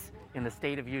patients in the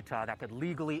state of Utah that could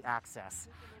legally access.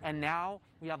 And now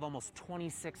we have almost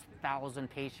 26,000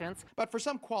 patients. But for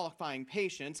some qualifying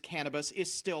patients, cannabis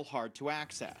is still hard to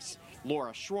access.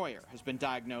 Laura Schroyer has been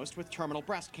diagnosed with terminal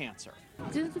breast cancer.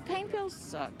 Do the pain pills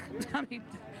suck? I mean,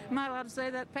 am I allowed to say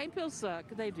that? Pain pills suck.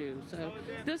 They do. So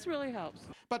this really helps.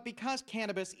 But because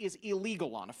cannabis is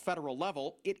illegal on a federal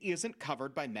level, it isn't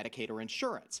covered by Medicaid or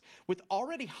insurance. With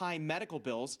already high medical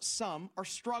bills, some are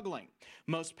struggling.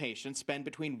 Most patients spend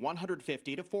between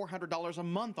 $150 to $400 a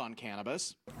month on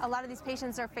cannabis. A lot of these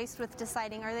patients are faced with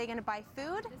deciding, are they going to buy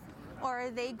food or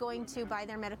are they going to buy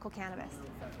their medical cannabis?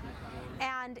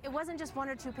 And it wasn't just one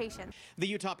or two patients. The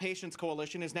Utah Patients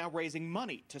Coalition is now raising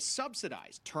money to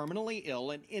subsidize terminally ill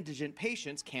and indigent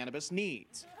patients' cannabis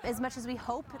needs. As much as we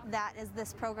hope that as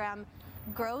this program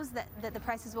grows, that the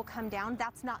prices will come down,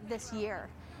 that's not this year.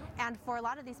 And for a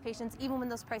lot of these patients, even when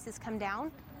those prices come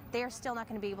down, they are still not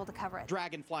going to be able to cover it.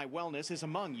 Dragonfly Wellness is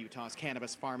among Utah's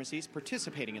cannabis pharmacies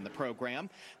participating in the program.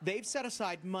 They've set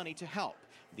aside money to help.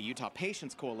 The Utah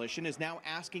Patients Coalition is now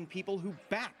asking people who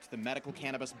backed the medical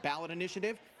cannabis ballot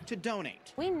initiative to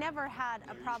donate. We never had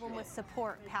a problem with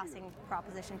support passing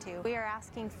Proposition 2. We are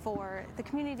asking for the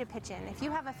community to pitch in. If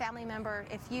you have a family member,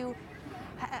 if you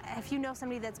know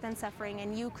somebody that's been suffering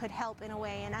and you could help in a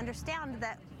way and understand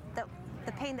that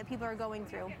the pain that people are going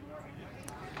through,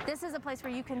 this is a place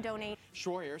where you can donate.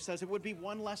 Schroyer says it would be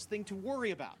one less thing to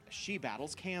worry about as she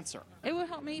battles cancer. It would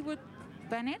help me with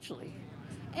financially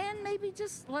and maybe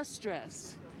just less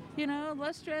stress. You know,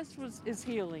 less stress is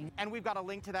healing. And we've got a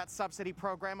link to that subsidy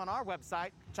program on our website.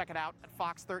 Check it out at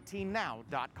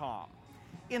fox13now.com.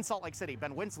 In Salt Lake City,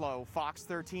 Ben Winslow, Fox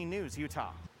 13 News,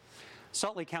 Utah.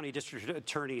 Salt Lake County District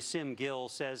Attorney Sim Gill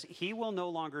says he will no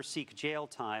longer seek jail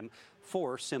time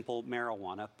for simple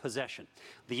marijuana possession.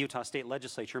 The Utah State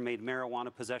Legislature made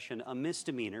marijuana possession a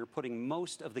misdemeanor, putting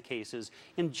most of the cases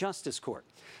in justice court.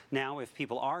 Now, if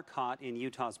people are caught in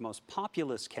Utah's most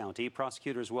populous county,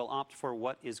 prosecutors will opt for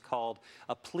what is called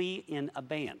a plea in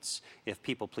abeyance. If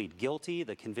people plead guilty,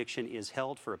 the conviction is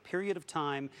held for a period of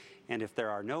time, and if there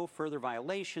are no further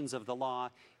violations of the law,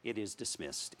 it is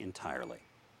dismissed entirely.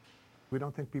 We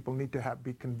don't think people need to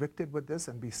be convicted with this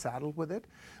and be saddled with it,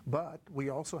 but we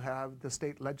also have the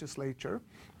state legislature,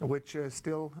 which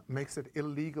still makes it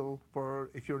illegal for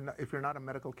if you're not a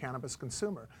medical cannabis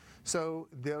consumer. So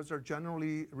those are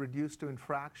generally reduced to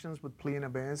infractions with plea in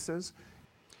abeyances.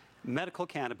 Medical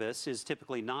cannabis is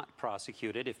typically not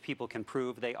prosecuted if people can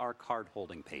prove they are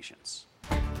card-holding patients.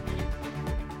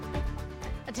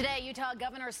 Today, Utah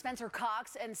Governor Spencer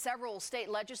Cox and several state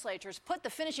legislatures put the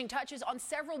finishing touches on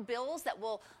several bills that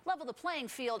will level the playing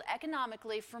field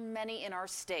economically for many in our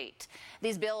state.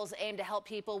 These bills aim to help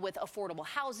people with affordable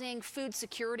housing, food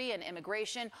security, and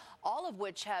immigration, all of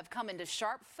which have come into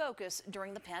sharp focus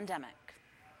during the pandemic.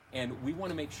 And we want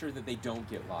to make sure that they don't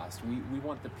get lost. We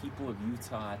want the people of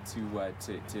Utah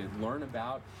to learn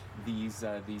about these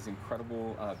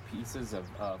incredible pieces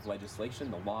of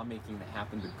legislation, the lawmaking that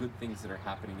happened, the good things that are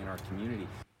happening in our community.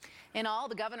 In all,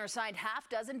 the governor signed half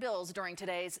dozen bills during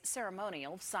today's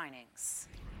ceremonial signings.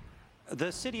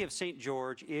 The city of St.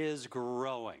 George is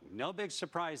growing. No big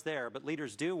surprise there, but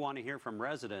leaders do want to hear from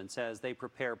residents as they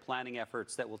prepare planning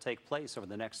efforts that will take place over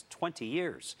the next 20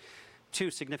 years. Two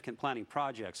significant planning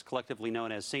projects, collectively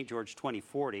known as St. George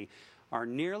 2040, are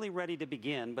nearly ready to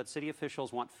begin, but city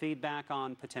officials want feedback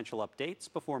on potential updates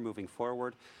before moving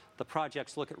forward. The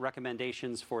projects look at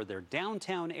recommendations for their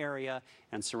downtown area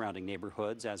and surrounding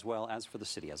neighborhoods, as well as for the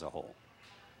city as a whole.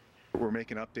 We're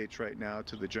making updates right now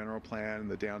to the general plan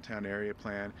and the downtown area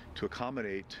plan to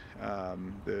accommodate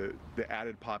the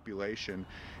added population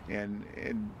and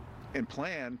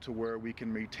plan to where we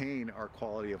can maintain our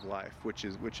quality of life, which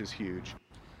is huge.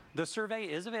 The survey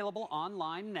is available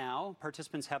online now.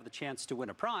 Participants have the chance to win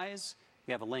a prize.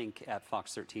 We have a link at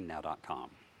fox13now.com.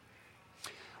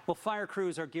 Well, fire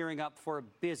crews are gearing up for a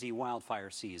busy wildfire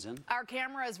season. Our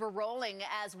cameras were rolling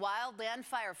as wildland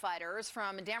firefighters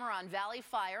from Dameron Valley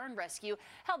Fire and Rescue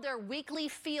held their weekly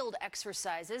field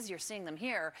exercises. You're seeing them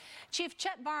here. Chief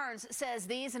Chet Barnes says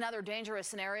these and other dangerous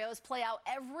scenarios play out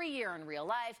every year in real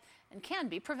life and can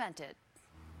be prevented.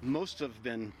 Most have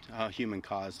been human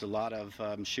caused. A lot of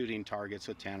shooting targets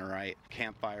with tannerite,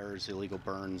 campfires, illegal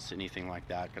burns, anything like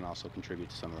that can also contribute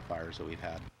to some of the fires that we've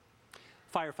had.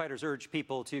 Firefighters urge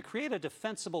people to create a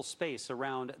defensible space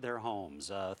around their homes,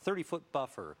 a 30-foot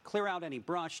buffer, clear out any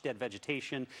brush, dead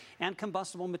vegetation, and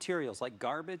combustible materials like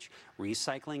garbage,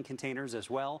 recycling containers as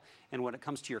well. And when it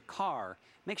comes to your car,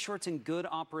 make sure it's in good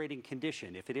operating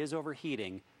condition. If it is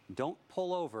overheating, don't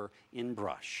pull over in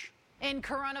brush. In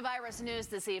coronavirus news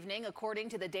this evening, according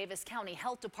to the Davis County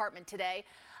Health Department today,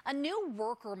 a new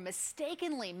worker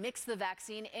mistakenly mixed the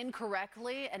vaccine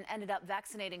incorrectly and ended up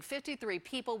vaccinating 53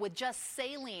 people with just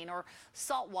saline or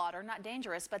salt water. Not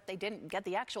dangerous, but they didn't get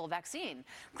the actual vaccine.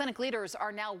 Clinic leaders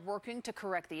are now working to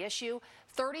correct the issue.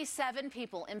 37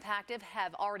 people impacted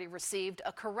have already received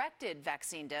a corrected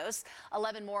vaccine dose.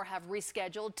 11 more have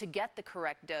rescheduled to get the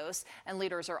correct dose, and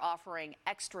leaders are offering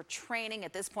extra training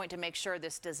at this point to make sure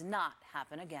this does not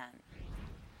happen again.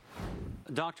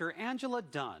 Dr. Angela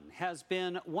Dunn has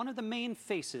been one of the main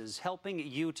faces helping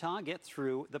Utah get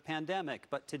through the pandemic,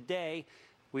 but today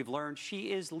we've learned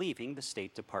she is leaving the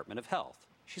State Department of Health.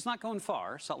 She's not going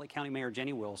far. Salt Lake County Mayor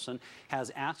Jenny Wilson has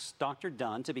asked Dr.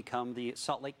 Dunn to become the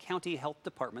Salt Lake County Health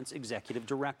Department's executive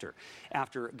director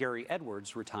after Gary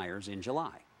Edwards retires in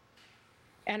July.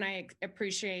 And I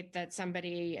appreciate that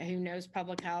somebody who knows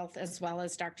public health as well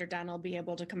as Dr. Dunn will be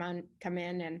able to come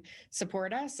in and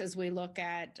support us as we look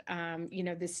at,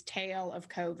 this tail of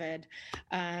COVID.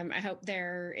 I hope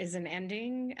there is an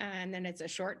ending and then it's a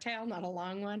short tail, not a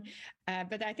long one.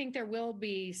 But I think there will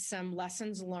be some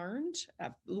lessons learned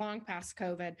long past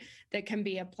COVID that can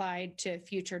be applied to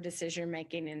future decision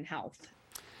making in health.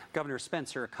 Governor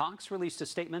Spencer Cox released a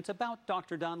statement about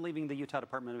Dr. Dunn leaving the Utah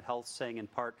Department of Health, saying in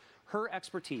part, her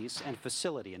expertise and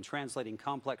facility in translating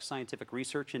complex scientific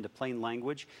research into plain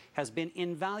language has been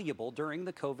invaluable during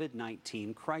the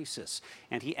COVID-19 crisis.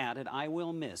 And he added, I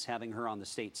will miss having her on the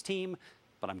state's team,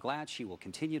 but I'm glad she will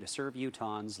continue to serve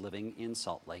Utahns living in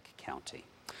Salt Lake County.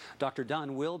 Dr.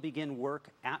 Dunn will begin work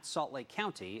at Salt Lake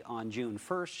County on June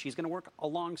 1st. She's going to work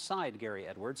alongside Gary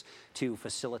Edwards to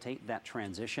facilitate that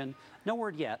transition. No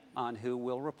word yet on who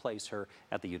will replace her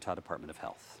at the Utah Department of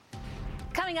Health.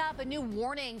 Coming up, a new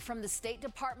warning from the State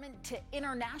Department to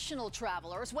international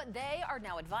travelers, what they are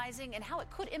now advising and how it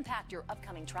could impact your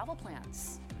upcoming travel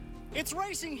plans. It's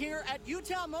racing here at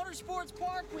Utah Motorsports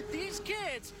Park with these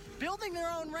kids building their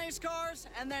own race cars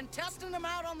and then testing them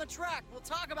out on the track. We'll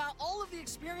talk about all of the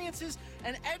experiences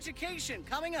and education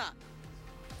coming up.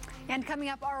 And coming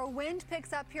up, our wind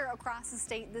picks up here across the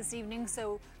state this evening.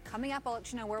 So coming up, I'll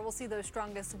let you know where we'll see those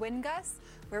strongest wind gusts,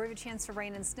 where we have a chance to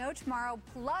rain and snow tomorrow,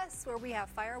 plus where we have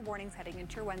fire warnings heading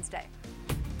into your Wednesday.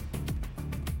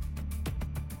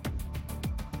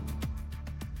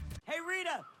 Hey,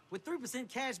 Rita, with 3%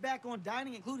 cash back on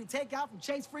dining, including takeout from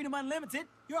Chase Freedom Unlimited,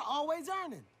 you're always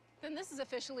earning. Then this is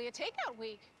officially a takeout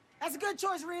week. That's a good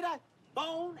choice, Rita.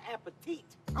 Bon appetit.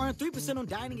 Earn 3% on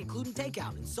dining, including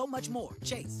takeout, and so much more.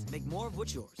 Chase, make more of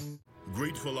what's yours.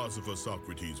 Great philosopher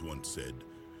Socrates once said,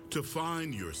 to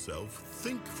find yourself,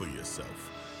 think for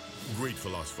yourself. Great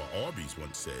philosopher Arby's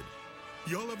once said,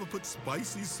 y'all ever put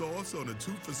spicy sauce on a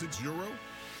 2 for €6?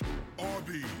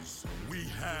 Arby's, we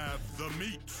have the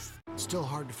meats. Still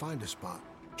hard to find a spot,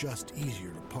 just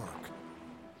easier to park.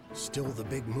 Still the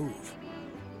big move,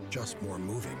 just more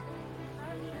moving.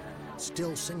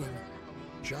 Still singing,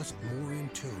 just more in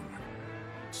tune.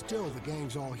 Still the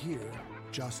gang's all here,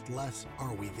 just less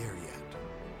are we there yet.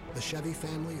 The Chevy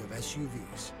family of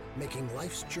SUVs, making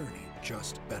life's journey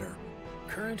just better.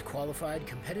 Current qualified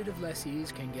competitive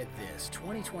lessees can get this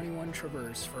 2021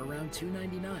 Traverse for around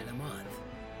 $299 a month.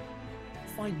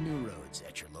 Find new roads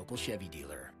at your local Chevy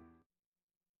dealer.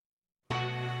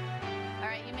 All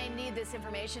right, you may need this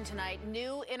information tonight.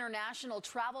 New international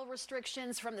travel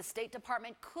restrictions from the State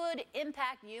Department could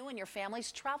impact you and your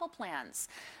family's travel plans.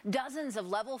 Dozens of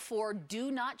level 4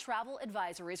 do not travel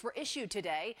advisories were issued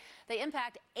today. They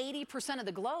impact 80% of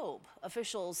the globe.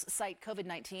 Officials cite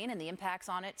COVID-19 and the impacts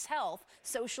on its health,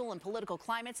 social and political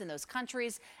climates in those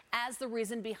countries as the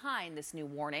reason behind this new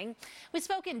warning. We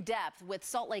spoke in depth with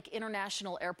Salt Lake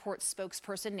International Airport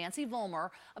spokesperson Nancy Vollmer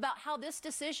about how this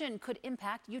decision could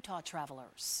impact Utah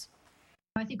travelers.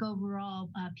 I think overall,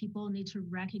 people need to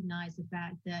recognize the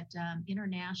fact that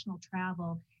international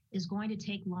travel is going to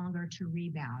take longer to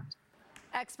rebound.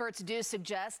 Experts do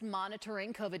suggest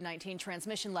monitoring COVID-19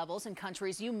 transmission levels in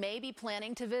countries you may be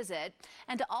planning to visit,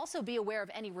 and to also be aware of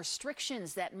any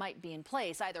restrictions that might be in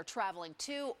place, either traveling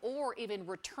to or even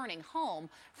returning home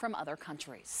from other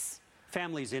countries.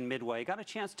 Families in Midway got a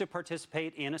chance to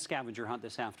participate in a scavenger hunt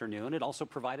this afternoon. It also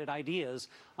provided ideas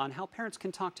on how parents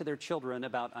can talk to their children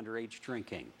about underage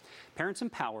drinking. Parents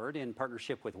Empowered, in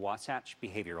partnership with Wasatch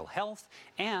Behavioral Health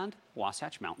and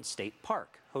Wasatch Mountain State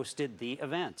Park, hosted the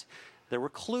event. There were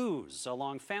clues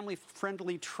along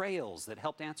family-friendly trails that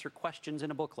helped answer questions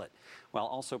in a booklet, while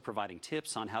also providing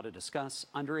tips on how to discuss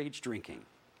underage drinking.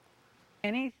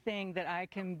 Anything that I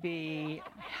can be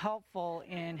helpful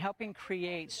in helping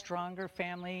create stronger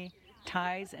family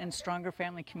ties and stronger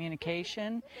family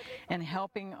communication, and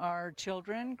helping our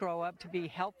children grow up to be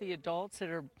healthy adults that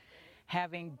are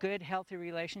having good, healthy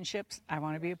relationships, I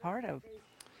want to be a part of.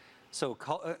 So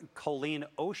Colleen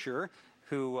Osher,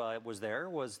 who was there,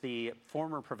 was the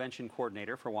former prevention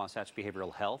coordinator for Wasatch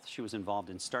Behavioral Health. She was involved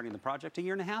in starting the project a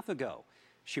year and a half ago.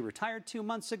 She retired 2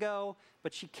 months ago,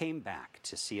 but she came back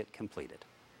to see it completed.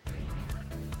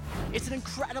 It's an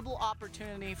incredible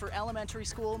opportunity for elementary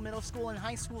school, middle school, and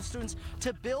high school students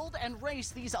to build and race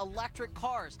these electric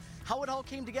cars. How it all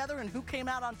came together and who came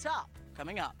out on top,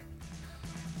 coming up.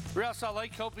 Real Salt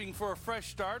Lake hoping for a fresh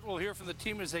start. We'll hear from the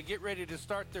team as they get ready to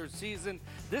start their season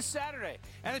this Saturday.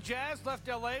 And the Jazz left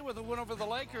LA with a win over the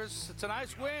Lakers. It's a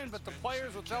nice win, but the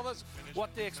players will tell us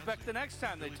what they expect the next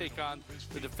time they take on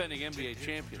the defending NBA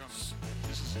champions.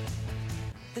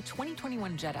 The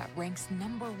 2021 Jetta ranks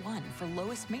 #1 for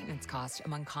lowest maintenance cost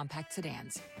among compact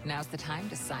sedans. Now's the time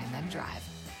to sign then drive.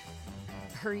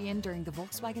 Hurry in during the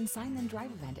Volkswagen Sign Then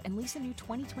Drive event and lease a new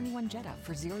 2021 Jetta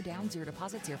for 0 down, 0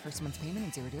 deposit, 0 first month's payment,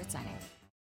 and 0 due at signing.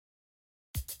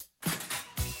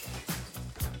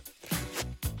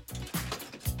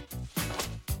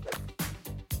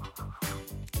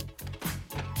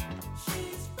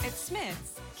 At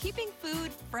Smith's, keeping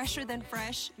food fresher than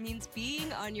fresh means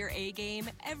being on your A game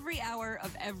every hour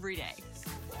of every day.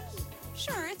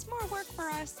 Sure, it's more work for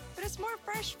us, but it's more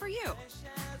fresh for you.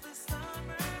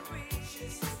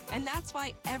 And that's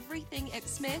why everything at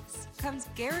Smith's comes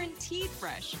guaranteed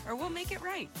fresh, or we'll make it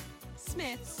right.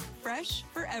 Smith's, fresh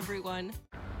for everyone.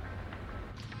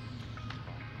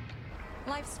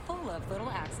 Life's full of little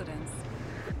accidents.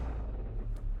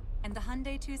 And the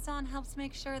Hyundai Tucson helps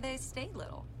make sure they stay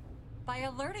little by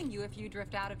alerting you if you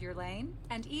drift out of your lane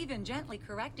and even gently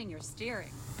correcting your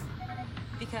steering.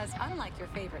 Because unlike your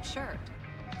favorite shirt,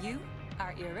 you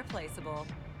are irreplaceable.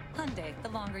 Hyundai, the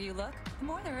longer you look, the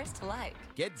more there is to like.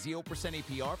 Get 0%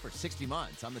 APR for 60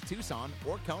 months on the Tucson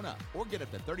or Kona, or get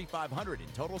up to $3,500 in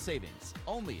total savings.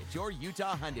 Only at your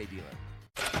Utah Hyundai dealer.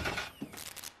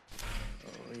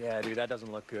 Oh, yeah, dude, that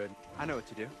doesn't look good. I know what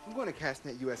to do. I'm going to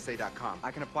CashNetUSA.com.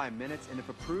 I can apply in minutes, and if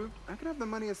approved, I can have the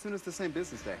money as soon as the same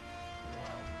business day.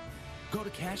 Go to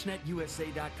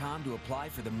CashNetUSA.com to apply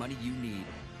for the money you need.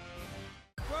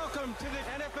 Welcome to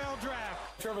the NFL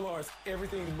Draft. Trevor Lawrence,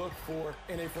 everything you look for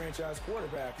in a franchise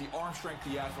quarterback. The arm strength,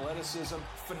 the athleticism,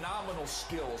 phenomenal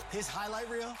skills. His highlight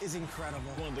reel is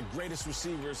incredible. One of the greatest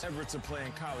receivers ever to play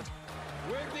in college.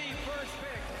 With the first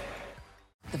pick.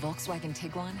 The Volkswagen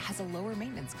Tiguan has a lower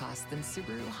maintenance cost than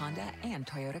Subaru, Honda, and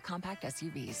Toyota compact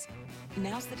SUVs.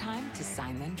 Now's the time to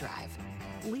sign then drive.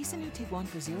 Lease a new Tiguan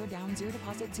for 0 down, 0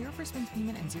 deposit, 0 first month's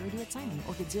payment, and 0 due at signing,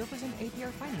 or get 0%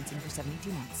 APR financing for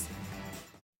 72 months.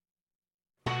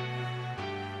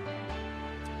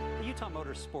 The Utah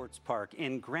Motor Sports Park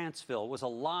in Grantsville was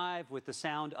alive with the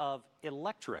sound of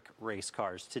electric race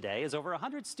cars today, as over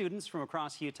 100 students from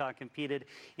across Utah competed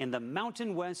in the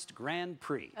Mountain West Grand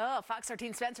Prix. Oh, Fox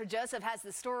 13 Spencer Joseph has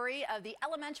the story of the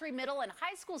elementary, middle, and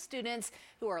high school students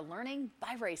who are learning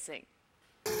by racing.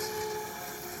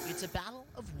 It's a battle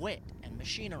of wit and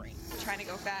machinery. Trying to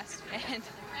go fast and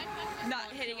not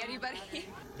hitting anybody.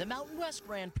 The Mountain West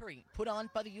Grand Prix, put on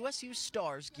by the USU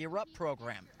Stars Gear Up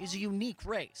program, is a unique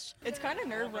race. It's kind of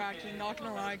nerve-wracking, not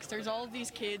gonna lie, because there's all of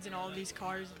these kids and all of these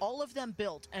cars. All of them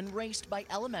built and raced by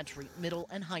elementary, middle,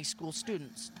 and high school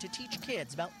students to teach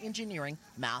kids about engineering,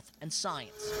 math, and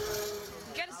science.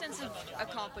 You get a sense of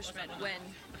accomplishment when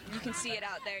you can see it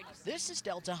out there. This is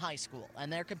Delta High School,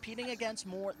 and they're competing against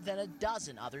more than a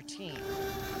dozen other teams.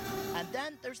 And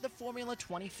then there's the Formula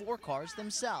 24 cars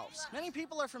themselves. Many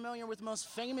people are familiar with the most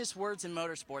famous words in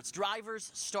motorsports: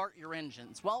 drivers, start your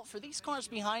engines. Well, for these cars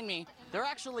behind me, they're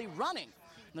actually running.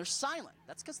 And they're silent.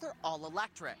 That's because they're all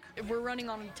electric. We're running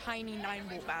on a tiny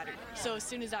 9-volt battery. So as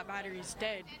soon as that battery is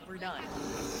dead, we're done.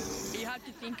 You have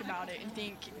to think about it and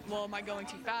think, well, am I going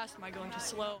too fast? Am I going too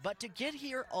slow? But to get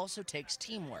here also takes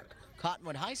teamwork.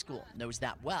 Cottonwood High School knows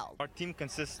that well. Our team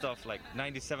consists of like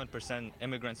 97%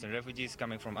 immigrants and refugees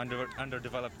coming from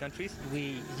underdeveloped countries.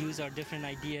 We use our different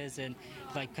ideas and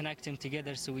like connect them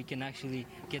together so we can actually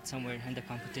get somewhere in the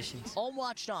competitions. All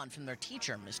watched on from their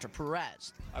teacher, Mr.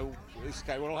 Perez. I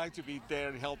would like to be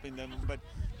there helping them, but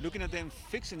looking at them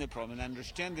fixing the problem and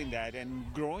understanding that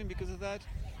and growing because of that,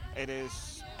 it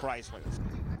is priceless.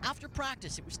 After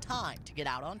practice, it was time to get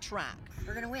out on track.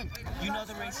 We're gonna win. You know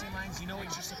the racing lines, you know what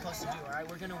you're supposed to do, all right?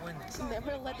 We're gonna win this.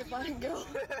 Never let the button go.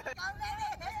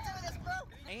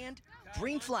 And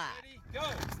green flag. Go.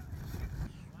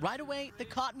 Right away, the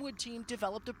Cottonwood team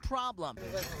developed a problem.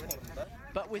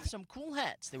 But with some cool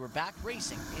heads, they were back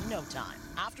racing in no time.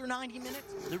 After 90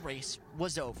 minutes, the race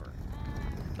was over.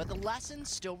 But the lessons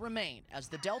still remained as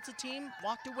the Delta team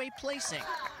walked away placing.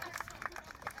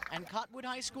 And Cottonwood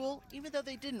High School, even though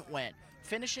they didn't win,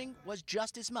 finishing was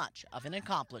just as much of an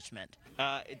accomplishment.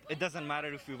 It doesn't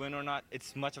matter if we win or not.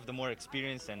 It's much of the more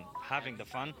experience and having the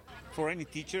fun. For any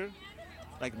teacher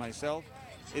like myself,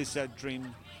 it's a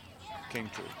dream came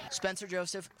true. Spencer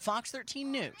Joseph, Fox 13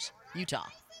 News, Utah.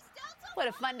 What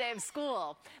a fun day of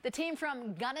school. The team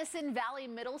from Gunnison Valley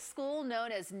Middle School,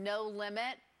 known as No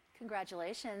Limit,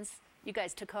 congratulations. You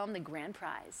guys took home the grand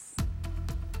prize.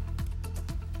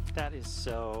 That is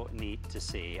so neat to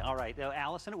see. All right, now,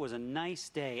 Allison, it was a nice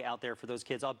day out there for those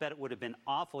kids. I'll bet it would have been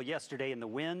awful yesterday in the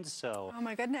wind, so oh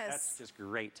my goodness, that's just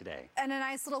great today. And a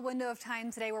nice little window of time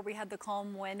today where we had the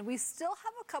calm wind. We still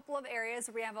have a couple of areas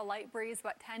where we have a light breeze,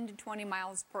 about 10 to 20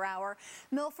 miles per hour.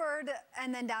 Milford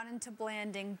and then down into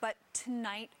Blanding, but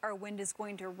tonight our wind is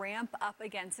going to ramp up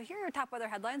again. So here are your top weather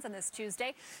headlines on this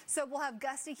Tuesday. So we'll have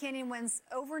gusty canyon winds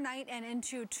overnight and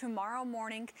into tomorrow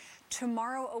morning.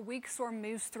 Tomorrow, a weak storm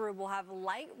moves through. We'll have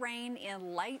light rain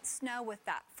and light snow with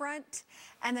that front,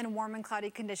 and then warm and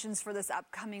cloudy conditions for this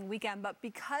upcoming weekend. But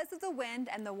because of the wind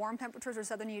and the warm temperatures of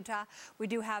southern Utah, we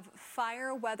do have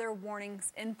fire weather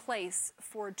warnings in place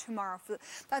for tomorrow.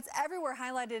 That's everywhere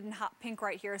highlighted in hot pink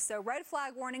right here. So red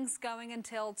flag warnings going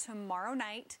until tomorrow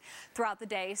night throughout the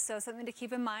day. So something to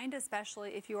keep in mind,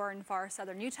 especially if you are in far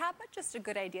southern Utah, but just a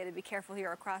good idea to be careful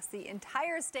here across the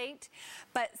entire state.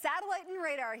 But satellite and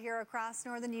radar here across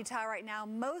northern Utah right now,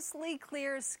 mostly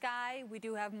clear sky. We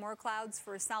do have more clouds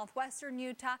for southwestern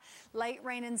Utah, light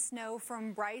rain and snow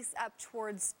from Bryce up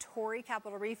towards Torrey,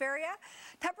 Capitol Reef area.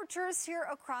 Temperatures here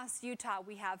across Utah,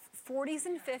 we have 40s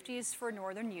and 50s for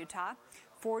northern Utah,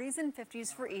 40s and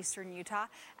 50s for eastern Utah,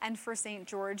 and for St.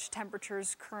 George,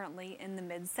 temperatures currently in the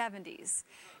mid-70s.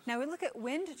 Now we look at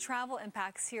wind travel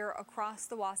impacts here across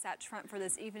the Wasatch Front for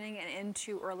this evening and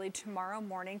into early tomorrow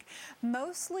morning,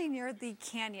 mostly near the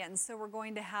canyon. So we're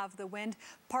going to have the wind,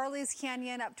 Parley's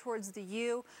Canyon up towards the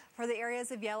U. For the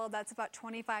areas of yellow, that's about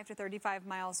 25 to 35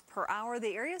 miles per hour.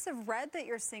 The areas of red that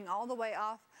you're seeing all the way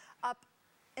up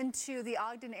into the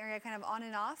Ogden area, kind of on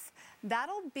and off,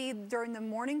 that'll be during the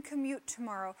morning commute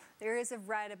tomorrow. The areas of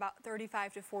red about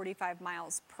 35 to 45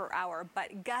 miles per hour.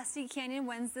 But gusty canyon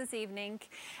winds this evening,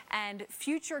 and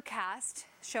Futurecast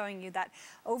showing you that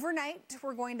overnight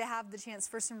we're going to have the chance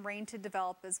for some rain to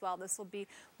develop as well. This will be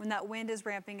when that wind is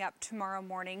ramping up tomorrow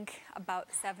morning about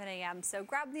 7 a.m. So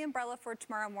grab the umbrella for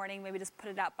tomorrow morning, maybe just put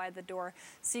it out by the door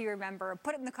so you remember.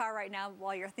 Put it in the car right now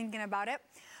while you're thinking about it.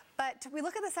 But we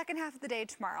look at the second half of the day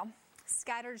tomorrow.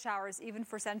 Scattered showers even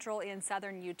for central and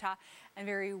southern Utah, and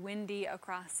very windy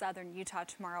across southern Utah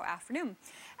tomorrow afternoon.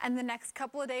 And the next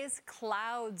couple of days,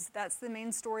 clouds. That's the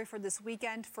main story for this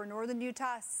weekend. For northern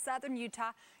Utah, southern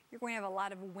Utah, you're going to have a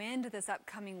lot of wind this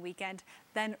upcoming weekend.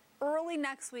 Then early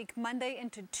next week, Monday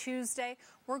into Tuesday,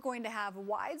 we're going to have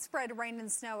widespread rain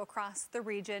and snow across the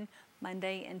region.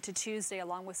 Monday into Tuesday,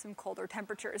 along with some colder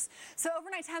temperatures. So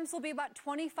overnight temps will be about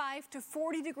 25 to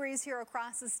 40 degrees here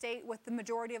across the state, with the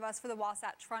majority of us for the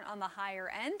Wasatch Front on the higher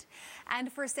end.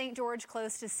 And for St. George,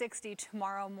 close to 60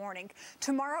 tomorrow morning.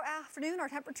 Tomorrow afternoon, our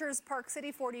temperatures, Park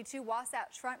City 42,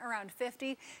 Wasatch Front around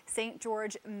 50, St.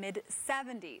 George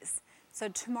mid-70s. So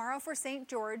tomorrow for St.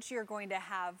 George, you're going to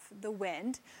have the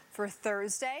wind. For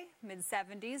Thursday,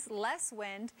 mid-70s, less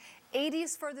wind.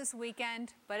 80s for this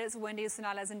weekend, but it's windy, so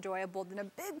not as enjoyable. Then a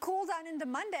big cool down into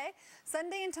Monday.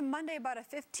 Sunday into Monday, about a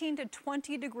 15 to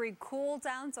 20 degree cool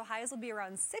down, so highs will be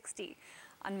around 60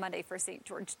 on Monday for St.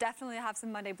 George. Definitely have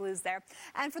some Monday blues there.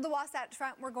 And for the Wasatch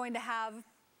Front, we're going to have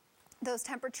those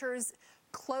temperatures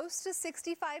close to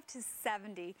 65 to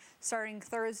 70 starting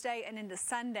Thursday and into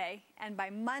Sunday, and by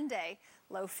Monday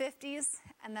low 50s,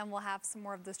 and then we'll have some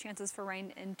more of those chances for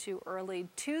rain into early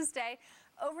Tuesday.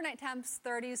 Overnight temps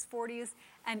 30s, 40s,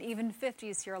 and even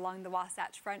 50s here along the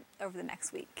Wasatch Front over the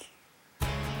next week.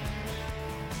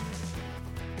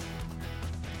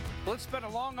 Well, it's been a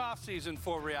long offseason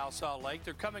for Real Salt Lake.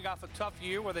 They're coming off a tough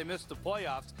year where they missed the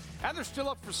playoffs, and they're still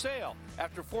up for sale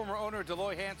after former owner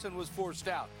Deloy Hansen was forced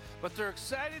out. But they're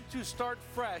excited to start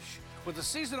fresh with the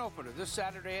season opener this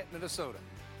Saturday at Minnesota.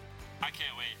 I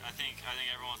can't wait. I think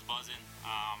everyone's buzzing.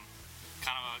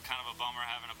 Kind of a bummer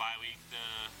having a bye week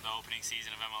the opening season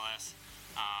of MLS.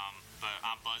 But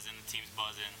I'm buzzing, the team's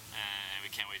buzzing, and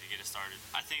we can't wait to get it started.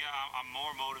 I think I'm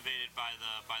more motivated by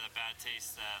the bad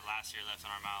taste that last year left in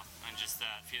our mouth, and just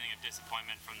that feeling of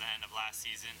disappointment from the end of last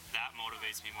season. That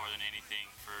motivates me more than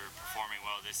anything for performing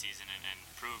well this season and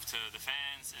prove to the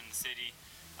fans and the city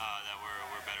that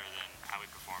we're better than how we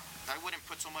perform. I wouldn't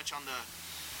put so much on the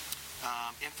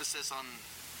emphasis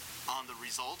on the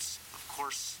results. Of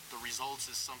course, the results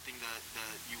is something that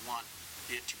you want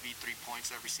it to be 3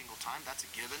 points every single time. That's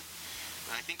a given.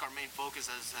 But I think our main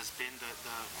focus has been the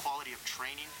quality of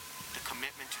training, the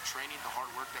commitment to training, the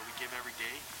hard work that we give every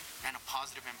day, and a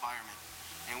positive environment.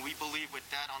 And we believe with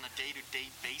that on a day-to-day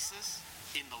basis,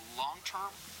 in the long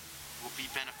term, will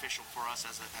be beneficial for us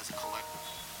as a collective.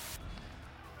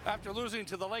 After losing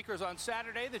to the Lakers on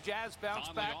Saturday, the Jazz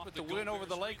bounced back with the win over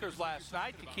the Lakers last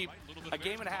night to keep a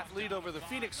game-and-a-half lead over the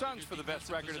Phoenix Suns for the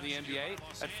best record in the NBA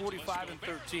at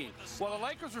 45-13. While the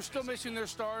Lakers were still missing their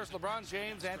stars, LeBron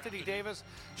James, Anthony Davis,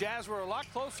 Jazz were a lot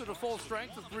closer to full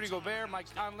strength with Rudy Gobert,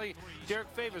 Mike Conley, Derek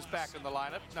Favors back in the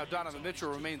lineup. Now Donovan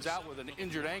Mitchell remains out with an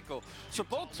injured ankle. So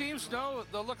both teams know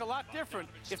they'll look a lot different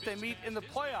if they meet in the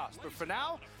playoffs. But for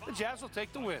now, the Jazz will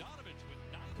take the win.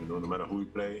 You know, no matter who we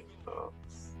play,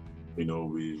 you know,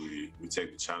 we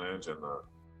take the challenge and,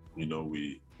 you know,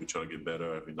 we try to get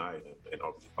better every night and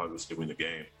obviously win the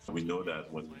game. We know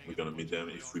that when we're going to meet them,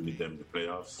 if we meet them in the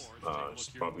playoffs, it's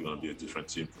probably going to be a different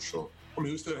team for sure. I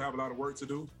mean, we still have a lot of work to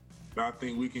do, but I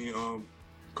think we can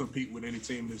compete with any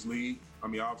team in this league. I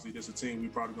mean, obviously, this is a team we're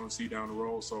probably going to see down the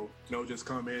road. So, you know, just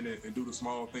come in and do the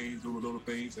small things, do the little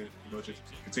things, and, you know, just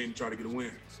continue to try to get a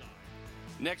win.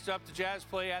 Next up, the Jazz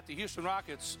play at the Houston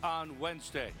Rockets on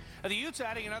Wednesday. And the Utes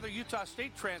adding another Utah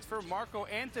State transfer. Marco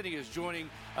Anthony is joining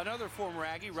another former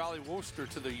Aggie, Raleigh Worcester,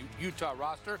 to the Utah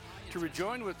roster to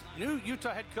rejoin with new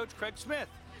Utah head coach Craig Smith.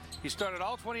 He started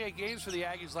all 28 games for the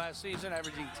Aggies last season,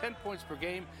 averaging 10 points per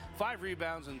game, 5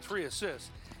 rebounds, and 3 assists.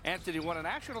 Anthony won a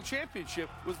national championship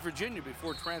with Virginia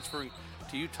before transferring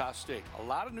to Utah State. A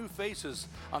lot of new faces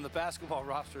on the basketball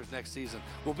rosters next season.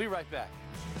 We'll be right back.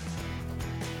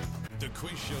 The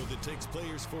quiz show that takes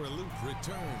players for a loop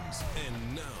returns.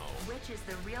 And now, which is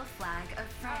the real flag of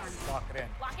France? Lock it in.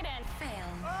 Lock it in. Fail.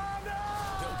 Oh, no!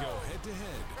 they'll go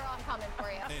head-to-head. Girl, I'm coming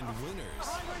for you. And winners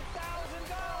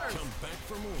 $100,000! come back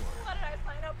for more. What did I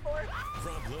sign up for?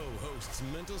 Rob Lowe hosts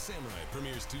Mental Samurai,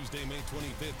 premieres Tuesday, May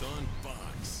 25th on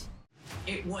Fox.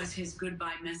 It was his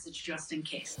goodbye message just in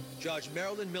case. Judge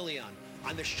Marilyn Milian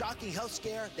on the shocking health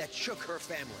scare that shook her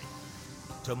family.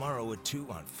 Tomorrow at 2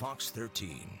 on Fox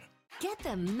 13. Get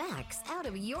the max out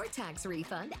of your tax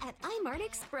refund at iMart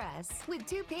Express. With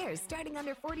 2 pairs starting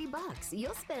under $40,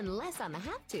 you'll spend less on the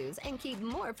have-tos and keep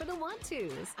more for the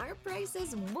want-tos. Our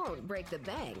prices won't break the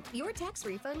bank. Your tax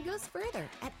refund goes further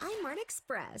at iMart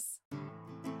Express.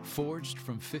 Forged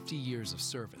from 50 years of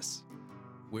service,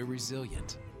 we're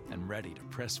resilient and ready to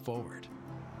press forward.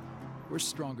 We're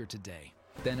stronger today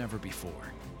than ever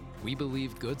before. We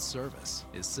believe good service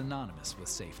is synonymous with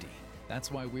safety.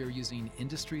 That's why we're using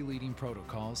industry-leading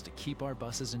protocols to keep our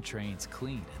buses and trains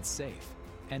clean and safe,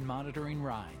 and monitoring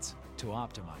rides to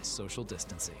optimize social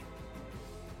distancing.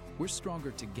 We're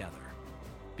stronger together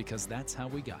because that's how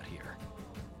we got here.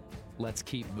 Let's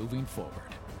keep moving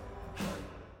forward.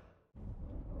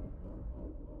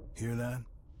 Hear that?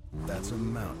 That's a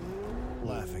mountain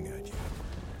laughing at you.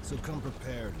 So come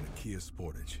prepared in a Kia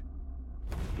Sportage.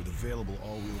 With available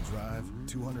all-wheel drive,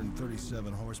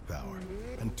 237 horsepower,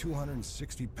 and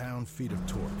 260 pound-feet of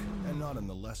torque, and not in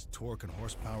the less torque and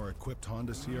horsepower-equipped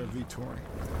Honda CR-V Touring.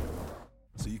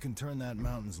 So you can turn that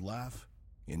mountain's laugh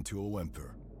into a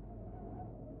whimper.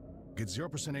 Get 0%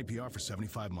 APR for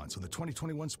 75 months on the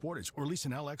 2021 Sportage, or lease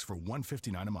an LX for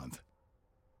 $159 a month.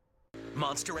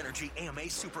 Monster Energy AMA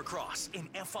Supercross in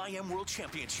FIM World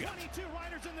Championship. 22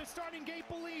 riders in the starting gate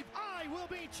believe I will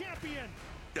be champion.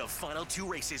 The final 2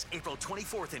 races, April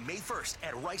 24th and May 1st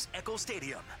at Rice-Eccles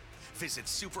Stadium. Visit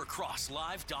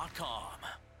supercrosslive.com.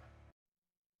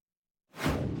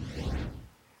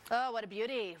 Oh, what a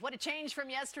beauty. What a change from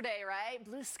yesterday, right?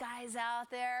 Blue skies out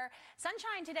there.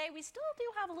 Sunshine today. We still do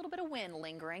have a little bit of wind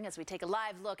lingering as we take a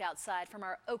live look outside from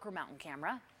our Ochre Mountain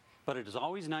camera. But it is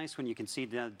always nice when you can see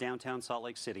downtown Salt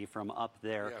Lake City from up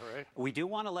there. Yeah, right. We do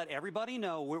want to let everybody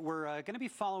know we're going to be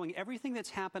following everything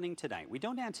that's happening tonight. We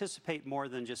don't anticipate more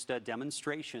than just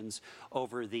demonstrations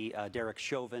over the Derek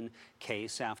Chauvin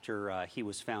case after he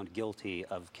was found guilty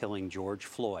of killing George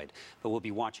Floyd. But we'll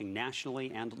be watching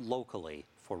nationally and locally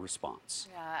for response.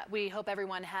 We hope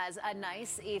everyone has a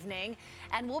nice evening,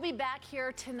 and we'll be back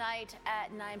here tonight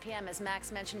at 9 p.m. As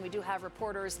Max mentioned, we do have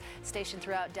reporters stationed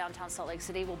throughout downtown Salt Lake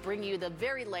City. We'll bring you the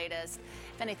very latest.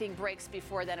 If anything breaks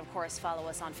before then, of course, follow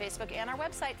us on Facebook and our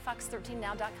website,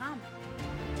 fox13now.com.